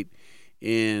stepped right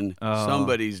in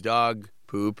somebody's dog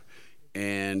poop.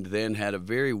 and then had a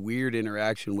very weird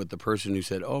interaction with the person who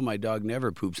said, "Oh, my dog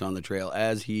never poops on the trail,"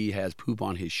 as he has poop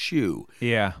on his shoe.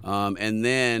 Yeah. And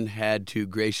then had to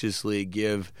graciously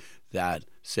give that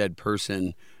said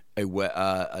person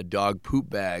a dog poop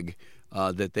bag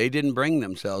that they didn't bring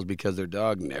themselves because their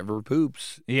dog never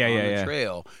poops on the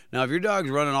trail. Now, if your dog's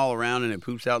running all around and it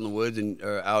poops out in the woods and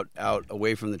or out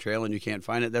away from the trail and you can't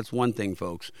find it, that's one thing,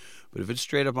 folks. But if it's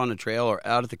straight up on the trail or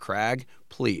out at the crag,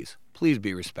 please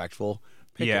be respectful.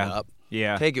 Pick it up.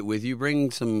 Yeah. Take it with you.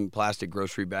 Bring some plastic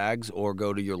grocery bags or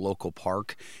go to your local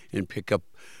park and pick up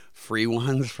free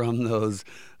ones from those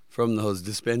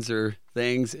dispenser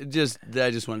things. I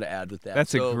just wanted to add with that.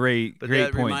 That's a great that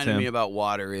point, reminded Tim. me about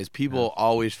water is people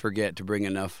always forget to bring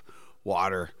enough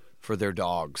water for their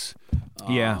dogs.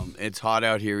 It's hot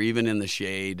out here, even in the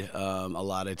shade, a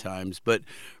lot of times. But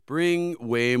bring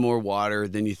way more water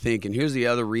than you think. And here's the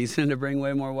other reason to bring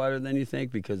way more water than you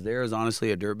think, because there is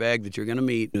honestly a dirtbag that you're going to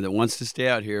meet that wants to stay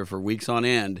out here for weeks on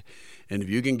end. And if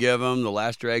you can give them the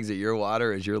last dregs of your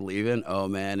water as you're leaving, oh,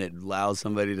 man, it allows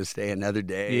somebody to stay another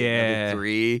day, another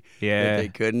 3 that they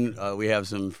couldn't. We have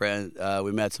some friends.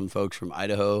 We met some folks from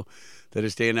Idaho that are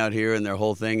staying out here, and their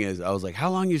whole thing is, I was like,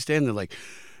 how long are you staying? They're like,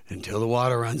 until the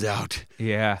water runs out.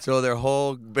 Yeah. So their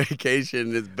whole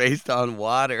vacation is based on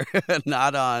water,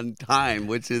 not on time,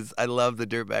 which is, I love the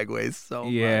dirtbag ways so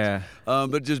much.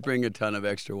 But just bring a ton of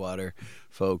extra water,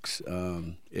 folks.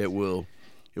 It will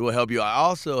help you. I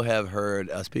also have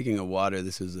heard, speaking of water,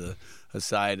 this is a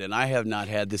aside, and I have not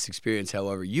had this experience,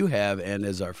 however, you have, and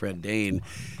as our friend Dane,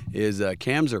 is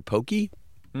cams are pokey.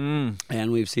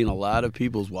 And we've seen a lot of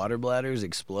people's water bladders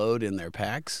explode in their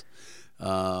packs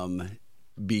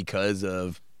because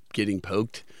of getting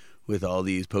poked with all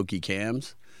these pokey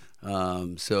cams.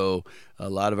 So a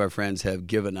lot of our friends have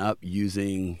given up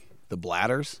using the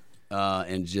bladders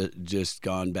and just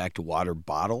gone back to water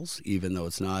bottles, even though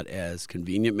it's not as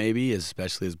convenient maybe,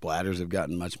 especially as bladders have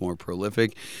gotten much more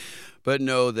prolific. But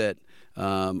know that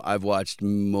I've watched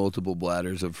multiple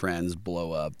bladders of friends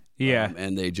blow up.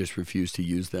 And they just refuse to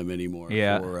use them anymore.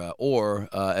 Or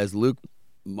as Luke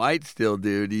might still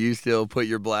do you still put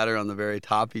your bladder on the very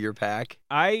top of your pack?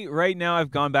 Right now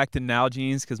I've gone back to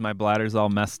Nalgene's because my bladder's all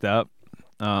messed up.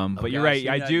 But you're right.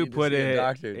 I do put it.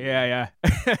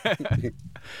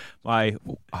 My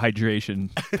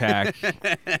hydration pack.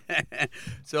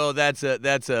 So that's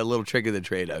a little trick of the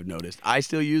trade I've noticed. I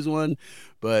still use one,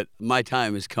 but my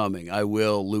time is coming. I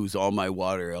will lose all my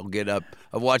water. I'll get up.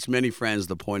 I've watched many friends.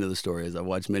 The point of the story is I've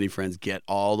watched many friends get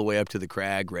all the way up to the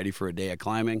crag, ready for a day of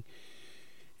climbing,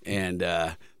 and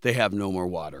they have no more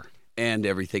water. And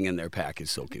everything in their pack is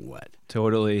soaking wet.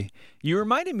 Totally. You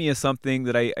reminded me of something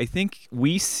that I think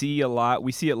we see a lot.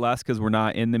 We see it less because we're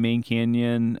not in the main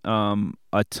canyon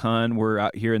a ton. We're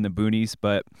out here in the boonies.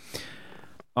 But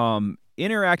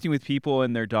interacting with people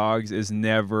and their dogs is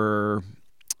never...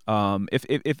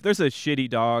 If there's a shitty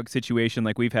dog situation,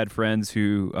 like we've had friends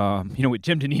who,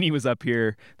 Jim Danini was up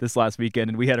here this last weekend,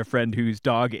 and we had a friend whose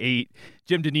dog ate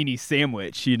Jim Danini's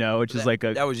sandwich, which is like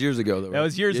that was years ago, though. Right? That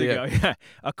was years ago, yeah.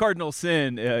 A cardinal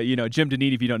sin. Jim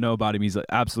Danini, if you don't know about him, he's an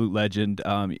absolute legend.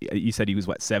 You said he was,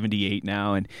 78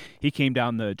 now, and he came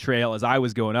down the trail as I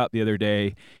was going up the other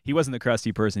day. He wasn't the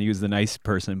crusty person. He was the nice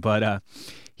person, but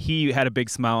he had a big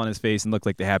smile on his face and looked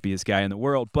like the happiest guy in the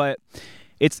world. But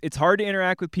it's hard to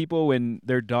interact with people when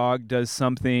their dog does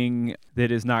something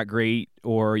that is not great,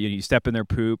 or you step in their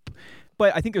poop.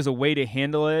 But I think there's a way to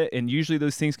handle it, and usually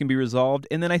those things can be resolved.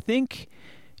 And then I think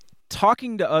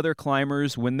talking to other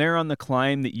climbers when they're on the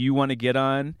climb that you want to get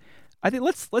on, I think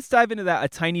let's dive into that a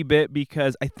tiny bit,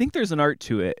 because I think there's an art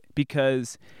to it,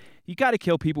 because you got to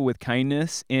kill people with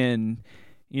kindness. And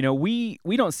we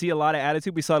don't see a lot of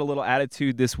attitude. We saw a little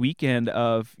attitude this weekend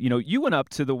of, you went up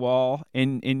to the wall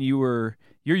and you're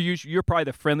probably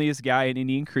the friendliest guy in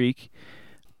Indian Creek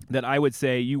that I would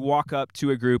say. You walk up to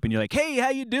a group and you're like, "Hey, how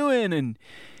you doing?" And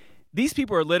these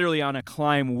people are literally on a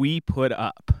climb we put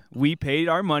up. We paid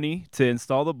our money to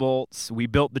install the bolts. We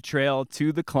built the trail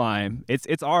to the climb.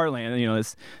 It's our land.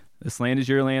 This land is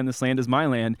your land. This land is my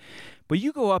land. But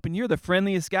you go up and you're the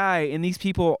friendliest guy, and these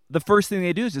people, the first thing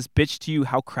they do is just bitch to you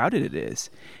how crowded it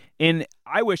is. And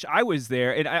I wish I was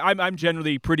there. And I'm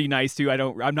generally pretty nice too.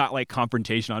 I'm not like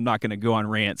confrontational. I'm not going to go on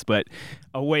rants, but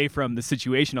away from the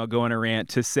situation, I'll go on a rant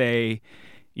to say,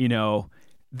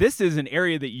 this is an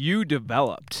area that you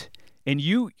developed. And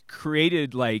you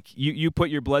created, you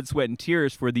put your blood, sweat, and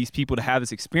tears for these people to have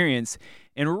this experience.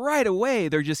 And right away,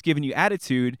 they're just giving you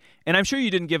attitude. And I'm sure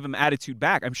you didn't give them attitude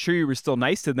back. I'm sure you were still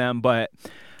nice to them. But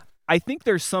I think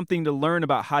there's something to learn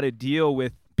about how to deal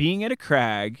with being at a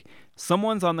crag.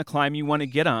 Someone's on the climb you want to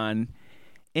get on.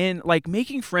 And like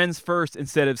making friends first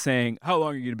instead of saying, how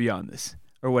long are you going to be on this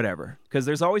or whatever? Because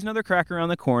there's always another crack around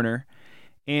the corner.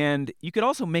 And you could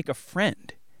also make a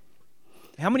friend.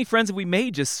 How many friends have we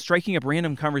made just striking up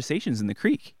random conversations in the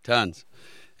creek? Tons.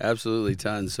 Absolutely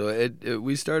tons. So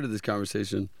we started this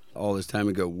conversation all this time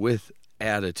ago with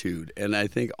attitude. And I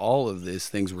think all of these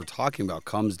things we're talking about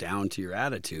comes down to your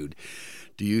attitude.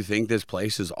 Do you think this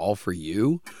place is all for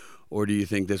you? Or do you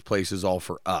think this place is all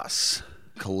for us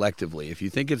collectively? If you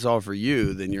think it's all for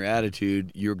you, then your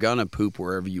attitude, you're going to poop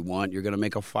wherever you want. You're going to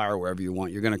make a fire wherever you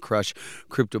want. You're going to crush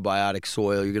cryptobiotic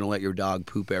soil. You're going to let your dog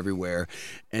poop everywhere.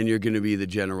 And you're going to be the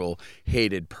general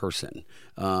hated person.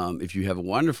 If you have a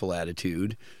wonderful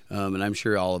attitude, and I'm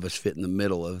sure all of us fit in the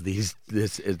middle of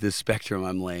this spectrum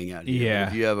I'm laying out here. Yeah.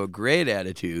 If you have a great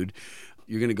attitude,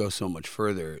 you're going to go so much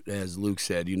further. As Luke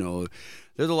said,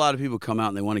 there's a lot of people come out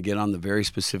and they want to get on the very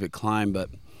specific climb, but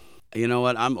you know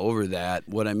what? I'm over that.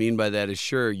 What I mean by that is,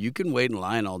 sure, you can wait in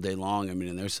line all day long. I mean,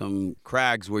 and there's some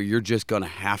crags where you're just going to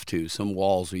have to, some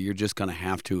walls where you're just going to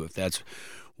have to, if that's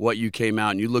what you came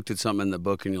out and you looked at something in the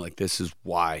book and you're like, this is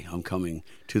why I'm coming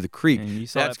to the creek. And you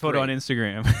saw That's that photo great. on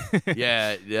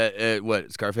Instagram.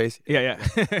 What, Scarface?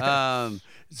 Yeah.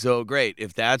 So great.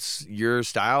 If that's your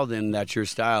style, then that's your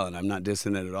style, and I'm not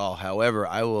dissing it at all. However,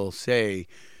 I will say,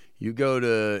 you go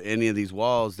to any of these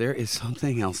walls, there is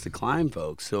something else to climb,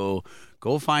 folks. So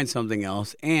go find something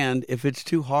else. And if it's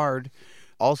too hard,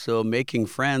 also making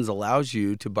friends allows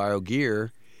you to borrow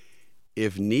gear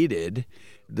if needed.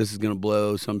 This is going to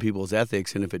blow some people's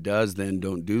ethics, and if it does, then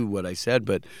don't do what I said.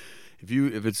 But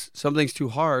if it's something's too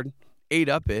hard,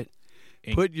 8-up it.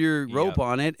 Put your rope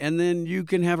on it, and then you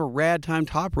can have a rad time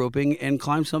top roping and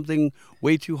climb something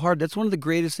way too hard. That's one of the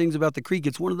greatest things about the creek.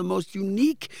 It's one of the most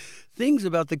unique things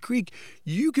about the creek.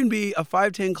 You can be a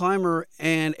 5'10" climber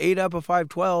and 8-up a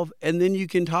 5'12", and then you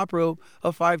can top rope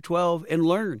a 5'12" and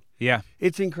learn. Yeah.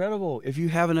 It's incredible if you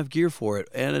have enough gear for it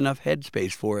and enough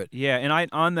headspace for it. Yeah, and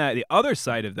on the other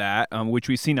side of that, which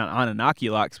we've seen on Anunnaki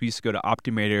a lot, because we used to go to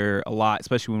Optimator a lot,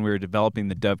 especially when we were developing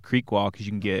the Dove Creek Wall, because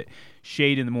you can get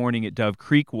shade in the morning at Dove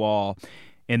Creek Wall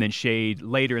and then shade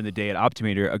later in the day at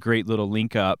Optimator, a great little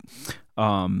link up.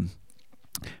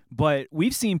 But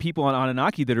we've seen people on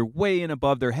Anunnaki that are way in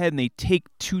above their head and they take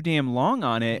too damn long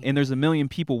on it, and there's a million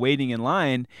people waiting in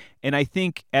line. And I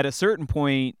think at a certain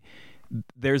point,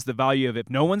 there's the value of if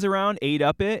no one's around,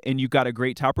 8-up it, and you've got a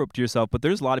great top rope to yourself, but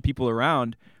there's a lot of people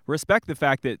around. Respect the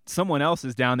fact that someone else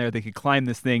is down there that could climb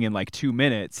this thing in like 2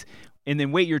 minutes, and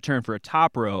then wait your turn for a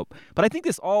top rope. But I think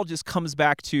this all just comes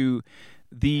back to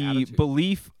the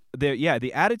belief that,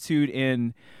 the attitude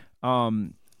in,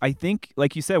 I think,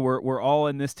 like you said, we're all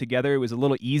in this together. It was a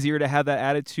little easier to have that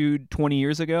attitude 20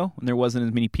 years ago when there wasn't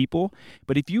as many people.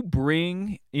 But if you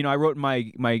bring, I wrote in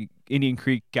my Indian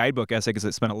Creek guidebook essay because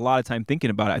I spent a lot of time thinking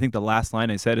about it. I think the last line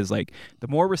I said is like, the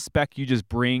more respect you just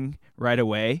bring right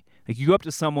away, like you go up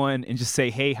to someone and just say,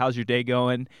 hey, how's your day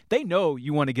going? They know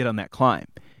you want to get on that climb.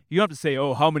 You don't have to say,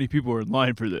 oh, how many people are in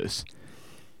line for this?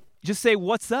 Just say,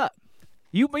 what's up?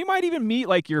 You might even meet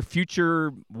like your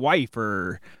future wife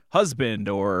or husband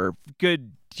or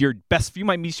you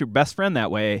might meet your best friend that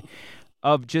way,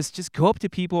 of just go up to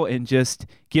people and just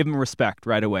give them respect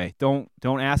right away. Don't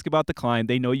ask about the climb.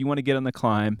 They know you want to get on the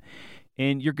climb,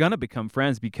 and you're gonna become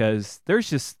friends because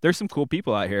there's some cool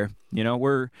people out here.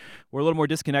 We're a little more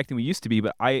disconnected than we used to be,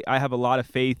 but I have a lot of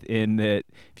faith in that.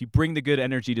 If you bring the good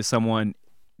energy to someone,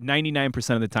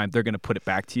 99% of the time they're going to put it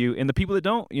back to you, and the people that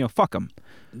don't, fuck them.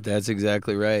 That's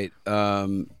exactly right.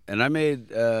 And I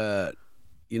made,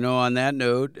 on that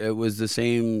note, it was the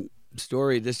same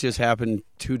story. This just happened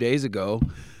 2 days ago.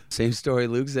 Same story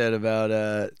Luke said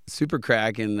about Super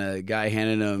Crack and the guy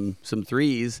handing him some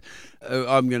threes.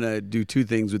 I'm going to do two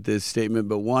things with this statement,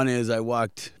 but one is I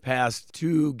walked past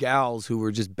two gals who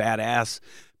were just badassing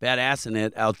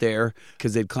it out there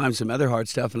because they'd climbed some other hard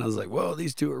stuff, and I was like, whoa,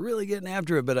 these two are really getting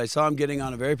after it. But I saw them getting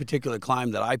on a very particular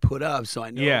climb that I put up, so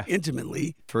I know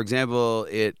intimately. For example,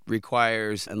 it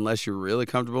requires, unless you're really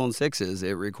comfortable in sixes,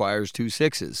 it requires 2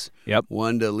 6s. Yep.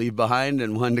 One to leave behind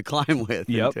and one to climb with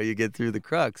until you get through the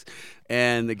crux.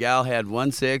 And the gal had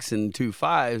 1 6 and 2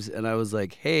 5s, and I was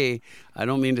like, hey, I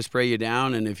don't mean to spray you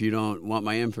down, and if you don't want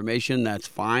my information, that's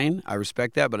fine. I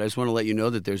respect that, but I just want to let you know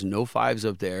that there's no 5s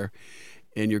up there,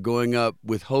 and you're going up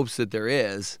with hopes that there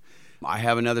is. I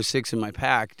have another 6 in my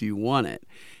pack. Do you want it?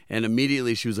 And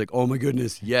immediately she was like, oh my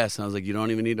goodness, yes. And I was like, you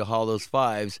don't even need to haul those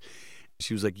 5s.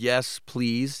 She was like, yes,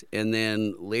 please. And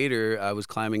then later I was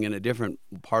climbing in a different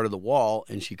part of the wall,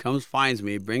 and she comes, finds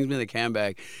me, brings me the cam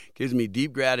bag, gives me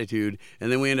deep gratitude,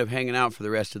 and then we end up hanging out for the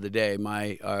rest of the day.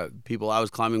 My people I was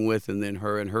climbing with, and then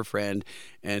her and her friend,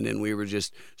 and then we were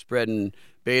just spreading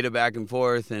beta back and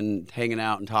forth and hanging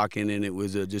out and talking, and it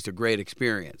was just a great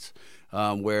experience.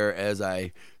 Whereas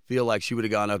I feel like she would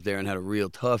have gone up there and had a real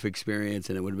tough experience,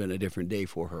 and it would have been a different day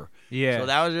for her. Yeah. So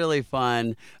that was really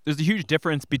fun. There's a huge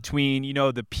difference between,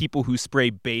 the people who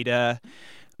spray beta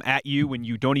at you when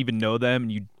you don't even know them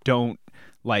and you don't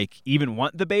even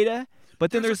want the beta.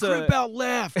 But then there's a creep out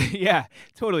left. Yeah,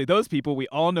 totally. Those people, we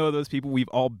all know those people. We've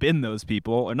all been those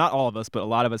people. Or not all of us, but a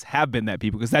lot of us have been that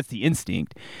people because that's the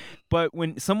instinct. But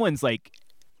when someone's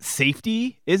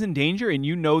safety is in danger and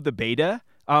you know the beta,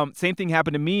 same thing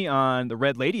happened to me on the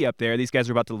Red Lady up there. These guys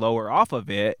are about to lower off of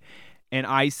it. And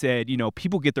I said,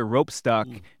 people get their rope stuck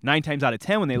 9 times out of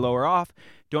 10 when they lower off.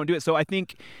 Don't do it. So I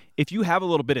think if you have a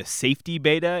little bit of safety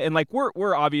beta, and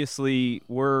we're obviously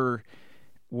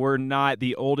we're not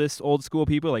the oldest old school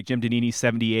people. Like Jim Danini,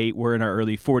 78. We're in our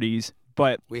early 40s.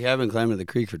 But we have been climbing the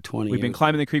creek for 20 years. We've been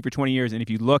climbing the creek for 20 years. And if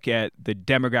you look at the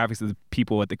demographics of the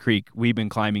people at the creek, we've been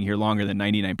climbing here longer than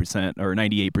 99% or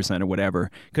 98% or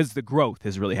whatever, because the growth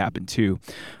has really happened too.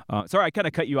 Sorry, I kind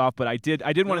of cut you off, but I did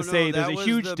want to say there's a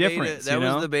huge difference. That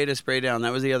was the beta spray down.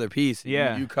 That was the other piece.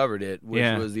 Yeah. You covered it,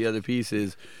 which was the other piece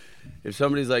is if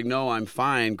somebody's like, no, I'm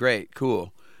fine, great,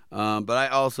 cool. But I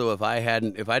also, if I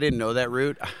didn't know that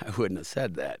route, I wouldn't have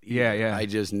said that. Yeah. I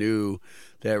just knew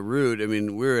that route. I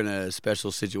mean, we're in a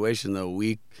special situation though.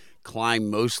 We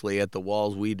climb mostly at the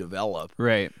walls we develop.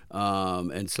 Right.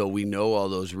 And so we know all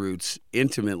those routes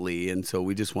intimately, and so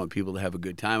we just want people to have a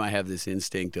good time. I have this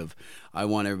instinct of I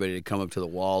want everybody to come up to the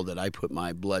wall that I put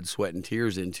my blood, sweat, and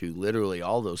tears into, literally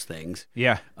all those things.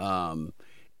 Yeah.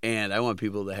 And I want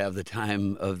people to have the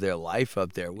time of their life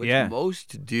up there, which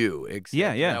most do,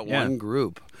 except that one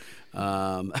group.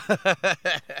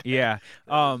 Yeah.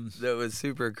 That was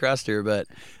super cruster, but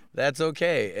that's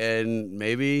okay. And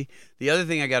maybe the other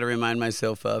thing I got to remind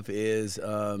myself of is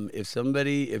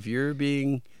if you're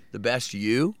being the best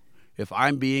you, if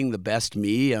I'm being the best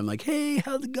me, I'm like, hey,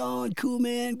 how's it going? Cool,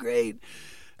 man, great.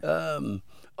 You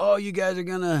guys are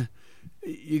gonna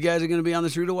be on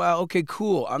this route a while. Okay,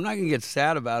 cool. I'm not gonna get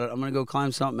sad about it. I'm gonna go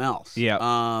climb something else. Yeah.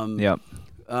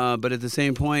 But at the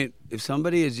same point, if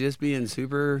somebody is just being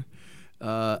super,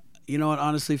 you know what?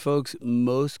 Honestly, folks,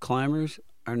 most climbers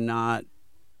are not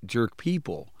jerk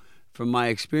people, from my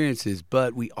experiences.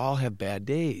 But we all have bad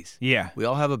days. Yeah. We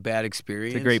all have a bad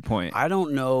experience. It's a great point. I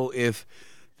don't know if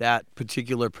that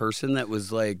particular person that was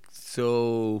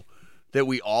that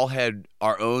we all had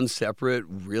our own separate,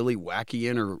 really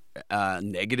wacky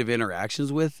negative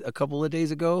interactions with a couple of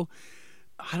days ago.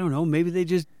 I don't know. Maybe they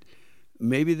just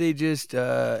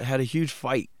had a huge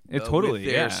fight totally, with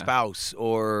their spouse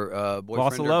or boyfriend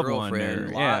lost a or loved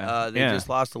girlfriend. one. They just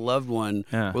lost a loved one.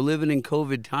 Yeah. We're living in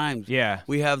COVID times. Yeah.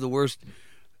 We have the worst.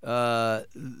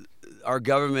 Our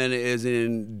government is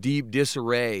in deep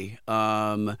disarray.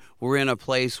 We're in a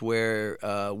place where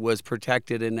was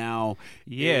protected and now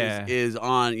is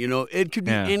on. It could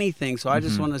be anything. So I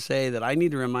just want to say that I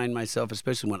need to remind myself,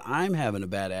 especially when I'm having a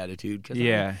bad attitude,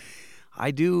 because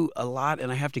I do a lot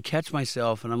and I have to catch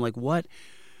myself, and I'm like, what?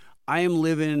 I am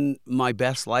living my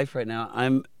best life right now.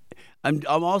 I'm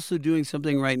also doing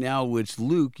something right now, which,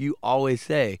 Luke, you always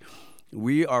say.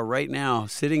 We are right now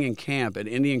sitting in camp at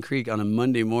Indian Creek on a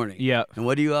Monday morning. Yeah. And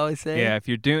what do you always say? Yeah, if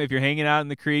you're hanging out in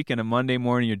the creek on a Monday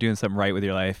morning, you're doing something right with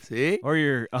your life. See? Or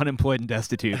you're unemployed and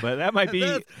destitute. But that might be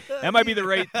the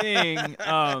right thing.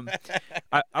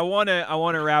 I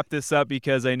wanna wrap this up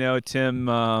because I know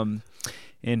Tim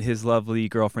and his lovely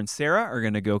girlfriend Sarah are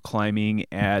going to go climbing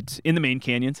in the main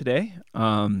canyon today.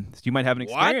 So you might have an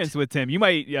experience with Tim. You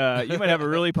might have a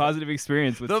really positive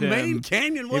experience with Tim. The main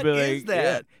canyon. What is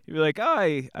that? You'd be like,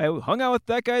 I hung out with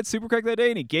that guy at Supercrack that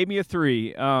day, and he gave me a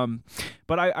 3.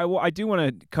 But I do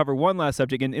want to cover one last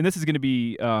subject, and this is going to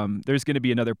be there's going to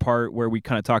be another part where we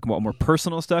kind of talk about more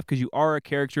personal stuff, because you are a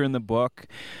character in the book,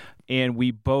 and we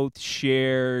both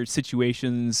share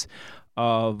situations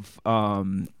of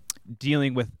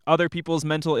dealing with other people's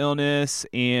mental illness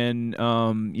and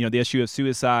the issue of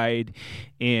suicide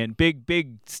and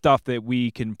big stuff that we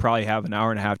can probably have an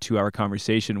hour and a half, 2 hour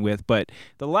conversation with. But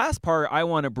the last part I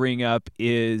want to bring up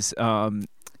is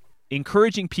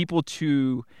encouraging people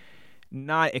to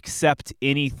not accept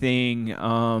anything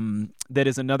that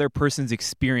is another person's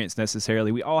experience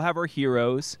necessarily. We all have our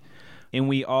heroes, and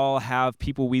we all have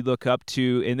people we look up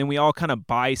to, and then we all kind of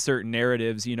buy certain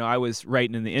narratives. I was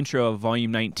writing in the intro of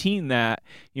Volume 19 that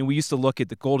we used to look at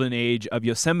the golden age of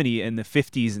Yosemite in the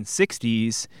 50s and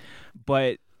 60s,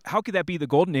 but how could that be the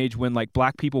golden age when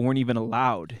black people weren't even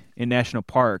allowed in national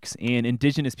parks and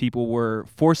indigenous people were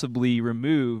forcibly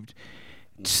removed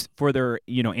for their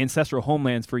ancestral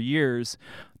homelands for years.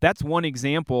 That's one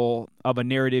example of a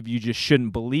narrative you just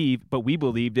shouldn't believe, but we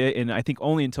believed it. And I think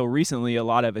only until recently, a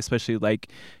lot of, especially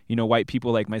white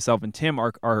people like myself and Tim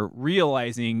are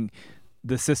realizing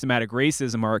the systematic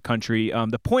racism of our country.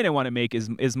 The point I want to make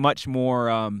is much more,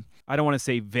 I don't want to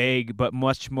say vague, but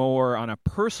much more on a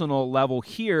personal level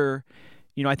here.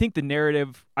 I think the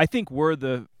narrative, I think we're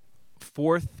the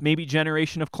fourth maybe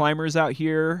generation of climbers out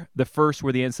here. The first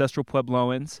were the ancestral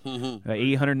Puebloans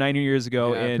 890 years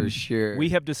ago. Yeah, and for sure. We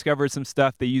have discovered some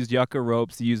stuff. They used yucca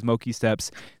ropes, they used Moki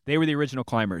steps. They were the original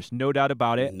climbers, no doubt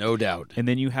about it. No doubt. And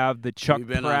then you have the Chuck We've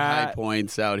been Pratt. on high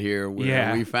points out here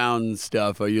where we found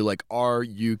stuff. Are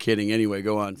you kidding? Anyway,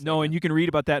 go on. No, and you can read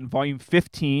about that in volume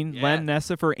 15. Yeah. Len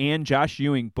Nessifer and Josh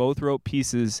Ewing both wrote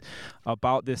pieces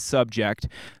about this subject.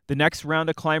 The next round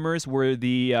of climbers were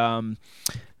the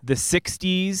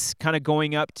 60s, kind of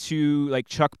going up to like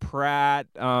Chuck Pratt,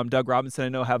 Doug Robinson, I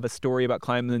know, have a story about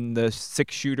climbing the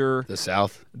six-shooter. The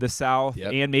South.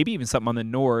 Yep. And maybe even something on the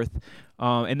North.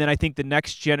 And then I think the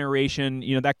next generation,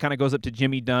 that kind of goes up to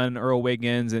Jimmy Dunn, Earl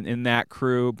Wiggins, and that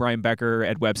crew, Brian Becker,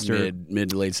 Ed Webster.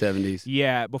 Mid to late 70s.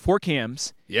 Yeah, before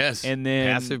cams. Yes. And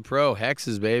then Passive Pro,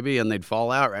 hexes, baby, and they'd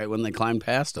fall out right when they climbed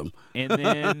past them. And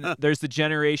then there's the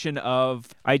generation of,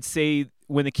 I'd say,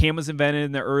 when the cam was invented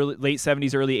in the late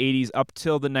 70s, early 80s, up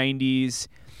till the 90s.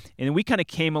 And then we kind of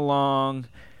came along,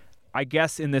 I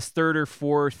guess, in this third or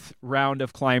fourth round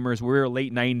of climbers. We were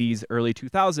late 90s, early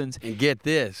 2000s. And get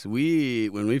this,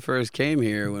 when we first came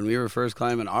here, when we were first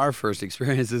climbing our first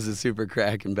experiences at Super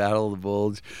Crack and Battle of the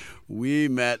Bulge, we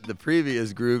met the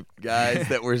previous group guys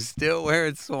that were still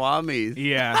wearing swamis.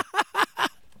 Yeah.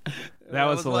 That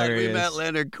was hilarious. We met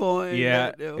Leonard Coyne.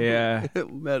 Yeah.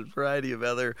 Met a variety of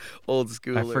other old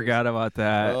schoolers. I forgot about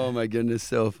that. Oh my goodness,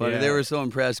 so funny. Yeah. They were so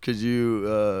impressed because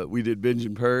we did binge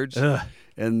and purge. Ugh.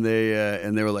 And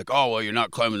they were like, oh, well, you're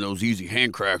not climbing those easy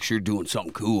hand cracks. You're doing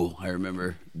something cool. I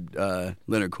remember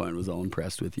Leonard Coyne was all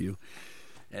impressed with you.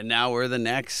 And now we're the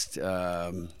next,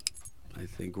 I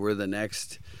think we're the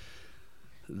next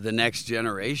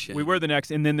generation. We were the next.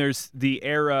 And then there's the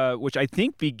era, which I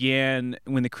think began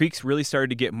when the creeks really started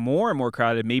to get more and more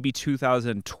crowded, maybe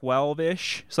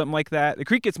 2012-ish, something like that. The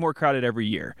creek gets more crowded every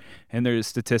year, and there's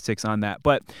statistics on that.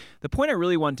 But the point I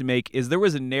really wanted to make is there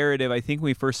was a narrative, I think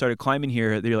when we first started climbing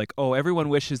here, they're like, oh, everyone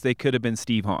wishes they could have been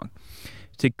Steve Hong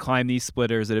to climb these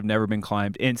splitters that have never been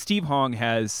climbed. And Steve Hong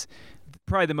has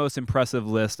probably the most impressive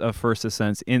list of first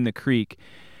ascents in the creek.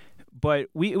 But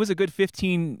it was a good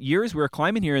 15 years we were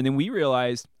climbing here, and then we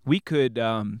realized we could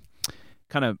kind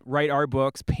of write our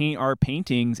books, paint our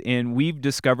paintings, and we've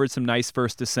discovered some nice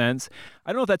first ascents.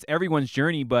 I don't know if that's everyone's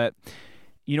journey, but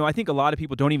I think a lot of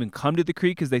people don't even come to the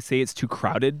creek because they say it's too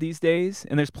crowded these days,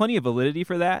 and there's plenty of validity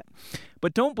for that.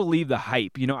 But don't believe the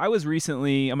hype. I was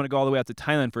recently, I'm going to go all the way out to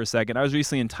Thailand for a second. I was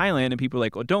recently in Thailand, and people were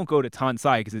like, well, don't go to Tan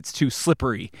Sai because it's too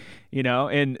slippery,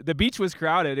 and the beach was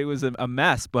crowded. It was a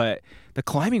mess, but the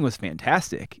climbing was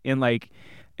fantastic. And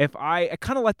if I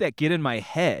kind of let that get in my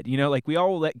head, we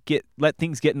all let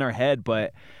things get in our head,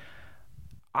 but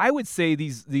I would say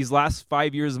these last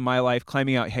 5 years of my life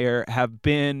climbing out here have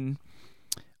been,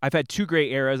 I've had two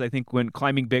great eras. I think when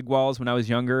climbing big walls when I was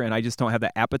younger, and I just don't have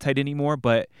that appetite anymore.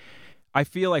 But I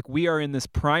feel like we are in this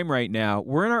prime right now.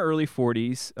 We're in our early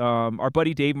 40s. Our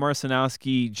buddy Dave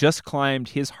Marcinowski just climbed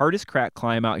his hardest crack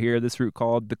climb out here, this route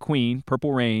called the Queen,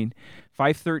 Purple Rain,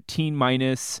 513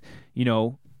 minus,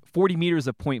 40 meters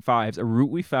of 0.5s, a route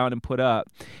we found and put up.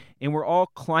 And we're all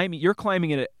climbing. You're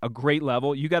climbing at a great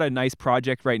level. You got a nice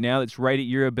project right now that's right at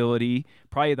your ability.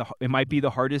 Probably it might be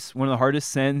one of the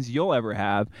hardest sends you'll ever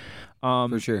have.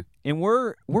 For sure. And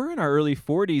we're in our early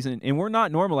 40s, and we're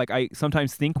not normal. Like I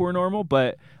sometimes think we're normal,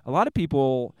 but a lot of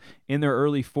people in their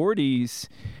early 40s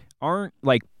aren't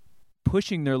like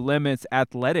pushing their limits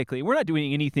athletically. We're not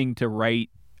doing anything to write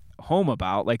home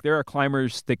about. Like there are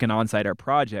climbers that can onsite our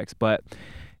projects,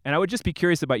 and I would just be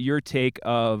curious about your take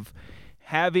of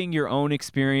having your own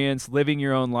experience, living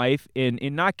your own life, and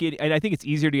not getting. And I think it's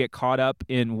easier to get caught up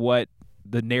in what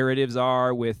the narratives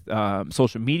are with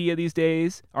social media these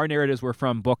days. Our narratives were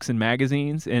from books and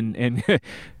magazines and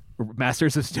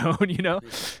Masters of Stone,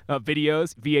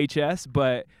 videos, VHS.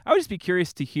 But I would just be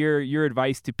curious to hear your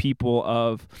advice to people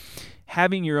of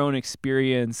having your own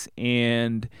experience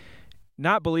and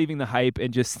not believing the hype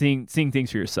and just seeing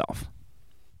things for yourself.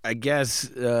 I guess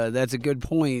that's a good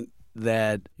point.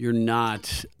 that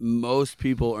most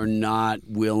people are not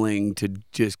willing to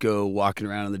just go walking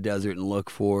around in the desert and look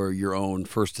for your own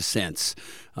first ascents.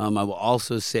 I will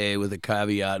also say, with a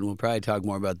caveat, and we'll probably talk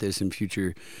more about this in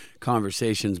future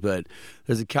conversations, but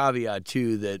there's a caveat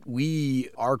too that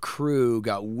our crew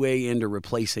got way into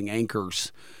replacing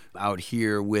anchors out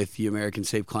here with the American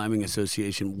Safe Climbing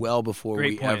Association well before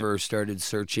Great we point. ever started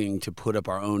searching to put up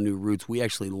our own new routes. We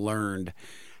actually learned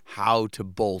how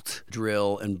to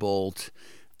drill and bolt,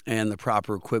 and the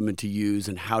proper equipment to use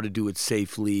and how to do it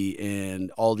safely and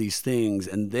all these things.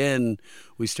 And then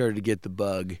we started to get the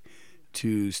bug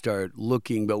to start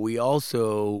looking, but we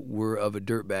also were of a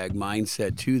dirtbag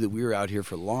mindset too, that we were out here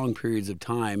for long periods of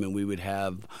time, and we would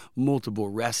have multiple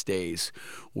rest days,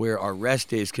 where our rest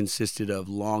days consisted of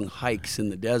long hikes in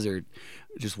the desert,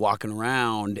 just walking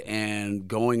around and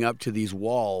going up to these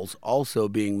walls, also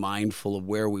being mindful of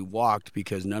where we walked,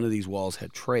 because none of these walls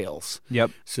had trails.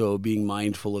 Yep. So being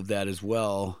mindful of that as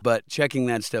well, but checking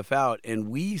that stuff out. And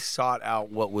we sought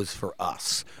out what was for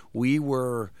us.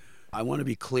 I want to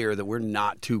be clear that we're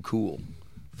not too cool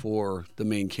for the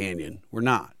main canyon. We're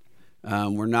not.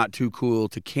 We're not too cool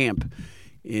to camp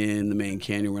in the main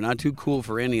canyon. We're not too cool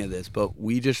for any of this, but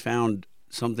we just found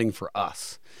something for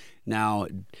us. Now,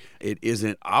 it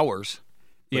isn't ours,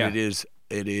 but Yeah.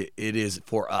 it is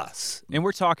for us. And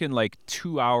we're talking like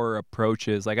 2-hour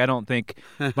approaches. Like, I don't think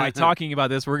by talking about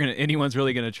this, anyone's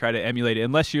really gonna try to emulate it,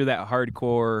 unless you're that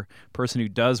hardcore person who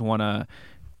does want to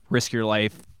risk your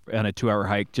life on a 2-hour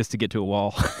hike just to get to a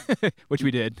wall, which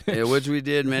we did. Yeah, which we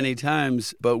did many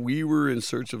times, but we were in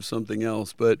search of something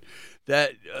else. But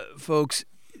that, folks,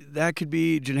 that could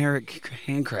be generic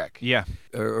hand crack. Yeah.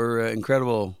 Or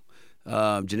incredible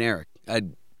generic.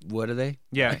 What are they?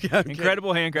 Yeah.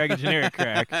 Incredible hand crack and generic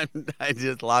crack. I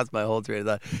just lost my whole train of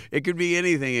thought. It could be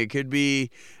anything. It could be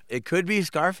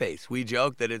Scarface. We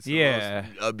joke that it's the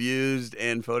most abused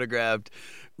and photographed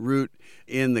route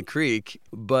in the creek,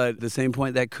 but at the same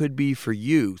point, that could be for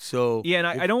you. So yeah, and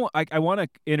I want to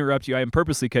interrupt you. I am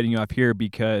purposely cutting you off here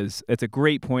because it's a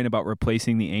great point about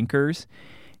replacing the anchors.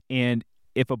 And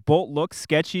if a bolt looks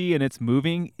sketchy and it's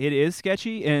moving, it is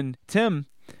sketchy. And Tim,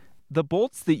 the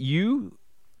bolts that you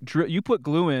put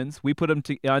glue-ins, we put them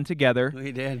on together.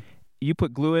 we did. You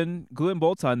put glue-in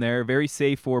bolts on there, very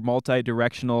safe for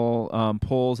multi-directional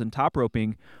pulls and top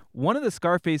roping. One of the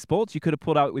Scarface bolts you could have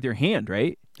pulled out with your hand,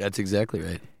 right? That's exactly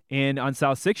right. And on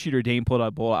South Six Shooter, Dane pulled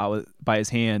a bolt out by his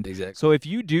hand. Exactly. So if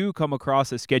you do come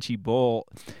across a sketchy bolt,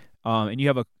 and you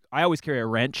have I always carry a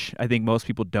wrench. I think most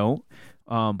people don't.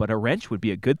 But a wrench would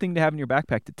be a good thing to have in your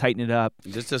backpack to tighten it up.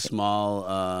 Just a small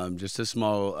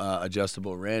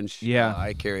adjustable wrench. Yeah.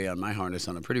 I carry on my harness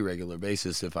on a pretty regular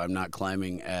basis if I'm not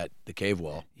climbing at the cave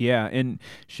wall. Yeah, and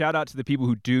shout out to the people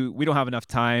who do. We don't have enough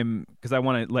time because I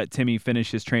want to let Timmy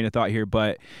finish his train of thought here,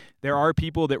 but there are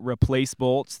people that replace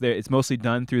bolts. It's mostly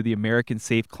done through the American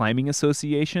Safe Climbing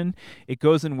Association. It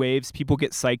goes in waves. People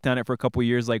get psyched on it for a couple of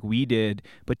years like we did.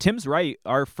 But Tim's right.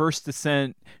 Our first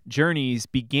descent journeys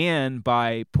began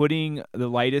by putting the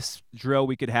lightest drill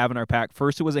we could have in our pack.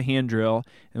 First it was a hand drill,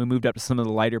 and we moved up to some of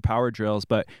the lighter power drills.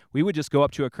 But we would just go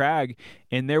up to a crag,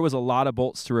 and there was a lot of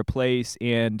bolts to replace.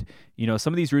 And,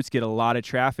 some of these routes get a lot of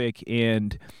traffic,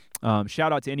 and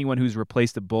shout out to anyone who's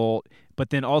replaced a bolt. But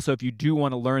then also, if you do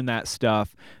want to learn that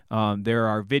stuff, there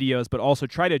are videos, but also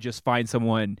try to just find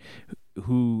someone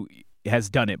who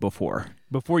has done it before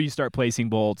you start placing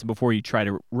bolts and before you try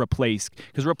to replace,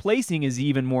 because replacing is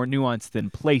even more nuanced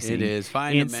than placing. It is.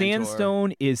 Find a and mentor.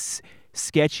 Sandstone is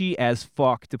sketchy as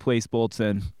fuck to place bolts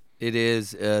in. It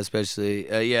is, especially,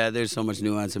 there's so much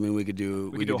nuance. I mean, we could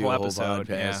do a whole episode,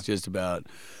 podcast just about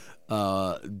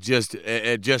just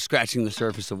scratching the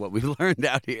surface of what we learned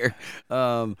out here.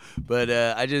 But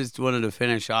I just wanted to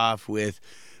finish off with,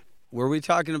 were we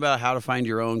talking about how to find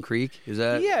your own creek? Is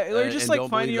that or just like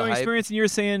finding your own experience? And you were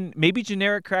saying maybe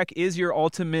generic crack is your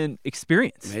ultimate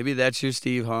experience. Maybe that's your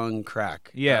Steve Hung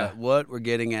crack. Yeah. What we're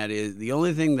getting at is, the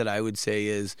only thing that I would say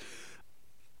is,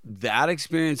 that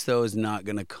experience though is not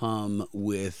going to come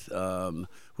with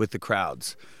the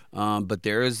crowds. But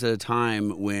there is a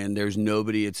time when there's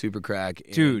nobody at Super Crack,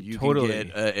 and dude, you totally, can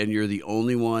get, and you're the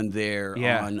only one there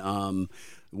on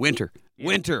winter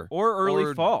or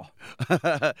early fall.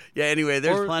 Anyway,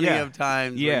 there's plenty of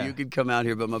times where you could come out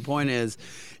here. But my point is,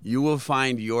 you will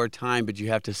find your time, but you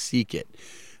have to seek it.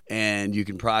 And you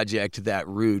can project that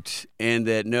route, and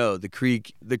that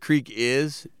the creek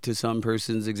is, to some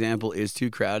person's example, is too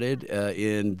crowded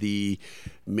in the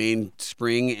main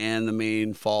spring and the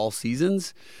main fall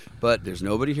seasons, but there's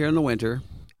nobody here in the winter.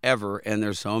 ever, and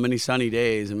there's so many sunny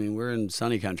days. I mean, we're in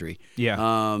sunny country.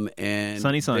 Yeah. And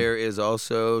Sunny sun. there is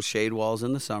also shade walls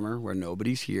in the summer where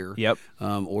nobody's here. Yep.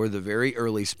 Or the very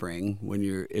early spring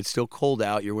when it's still cold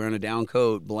out. You're wearing a down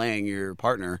coat, belaying your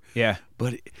partner. Yeah.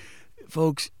 But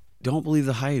folks, don't believe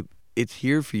the hype. It's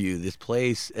here for you, this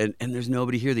place, and there's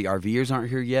nobody here. The RVers aren't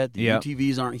here yet. The Yep.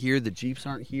 UTVs aren't here. The Jeeps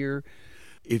aren't here.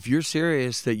 If you're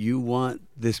serious that you want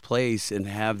this place and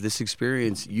have this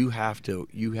experience, you have to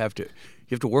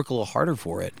work a little harder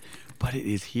for it. But it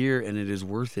is here and it is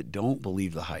worth it. Don't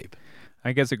believe the hype.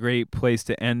 I guess a great place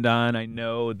to end on. I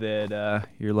know that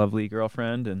your lovely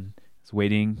girlfriend and is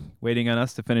waiting on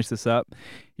us to finish this up.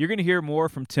 You're going to hear more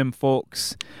from Tim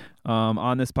Folks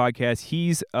on this podcast.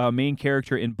 He's a main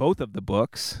character in both of the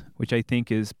books, which I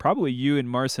think is probably you and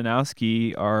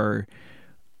Marcinowski are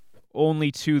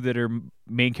only two that are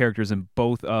main characters in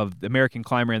both of the American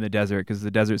Climber and the Desert, because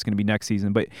the Desert is going to be next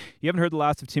season. But you haven't heard the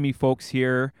last of Timmy Folks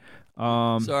here.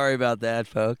 Sorry about that,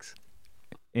 folks.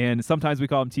 And sometimes we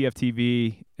call them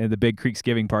TFTV and the big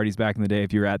Creeksgiving parties back in the day,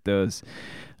 if you were at those.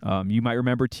 You might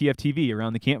remember TFTV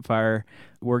around the campfire.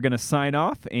 We're going to sign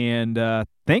off, and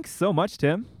thanks so much,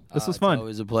 Tim. This was fun. It's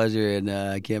always a pleasure, and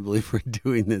I can't believe we're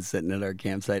doing this sitting at our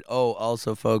campsite. Oh,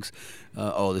 also, folks,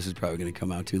 this is probably going to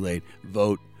come out too late.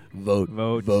 Vote.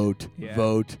 Yeah.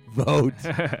 Vote.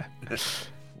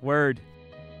 Word.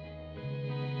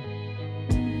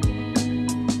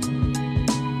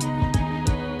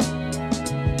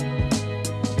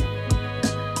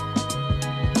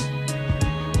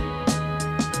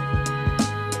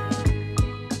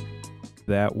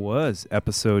 That was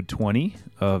episode 20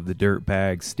 of the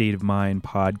Dirtbag State of Mind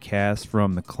podcast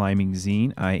from the Climbing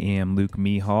Zine. I am Luke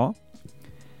Mehall.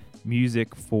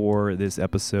 Music for this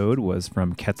episode was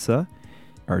from Ketsa.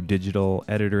 Our digital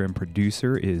editor and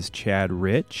producer is Chad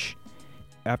Rich.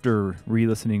 After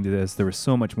re-listening to this, there was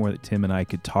so much more that Tim and I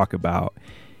could talk about,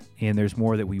 and there's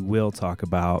more that we will talk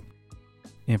about.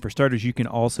 And for starters, you can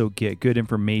also get good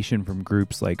information from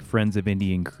groups like Friends of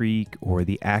Indian Creek or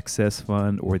the Access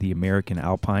Fund or the American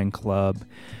Alpine Club,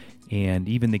 and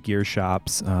even the gear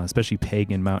shops, especially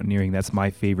Pagan Mountaineering. That's my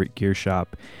favorite gear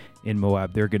shop in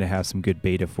Moab. They're going to have some good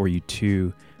beta for you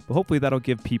too. But hopefully that'll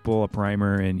give people a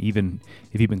primer, and even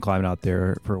if you've been climbing out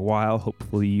there for a while,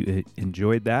 hopefully you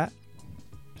enjoyed that.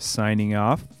 Signing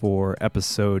off for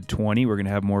episode 20. We're going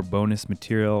to have more bonus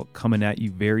material coming at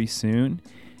you very soon.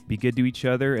 Be good to each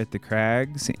other at the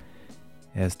crags.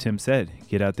 As Tim said,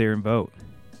 get out there and vote.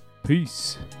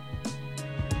 Peace.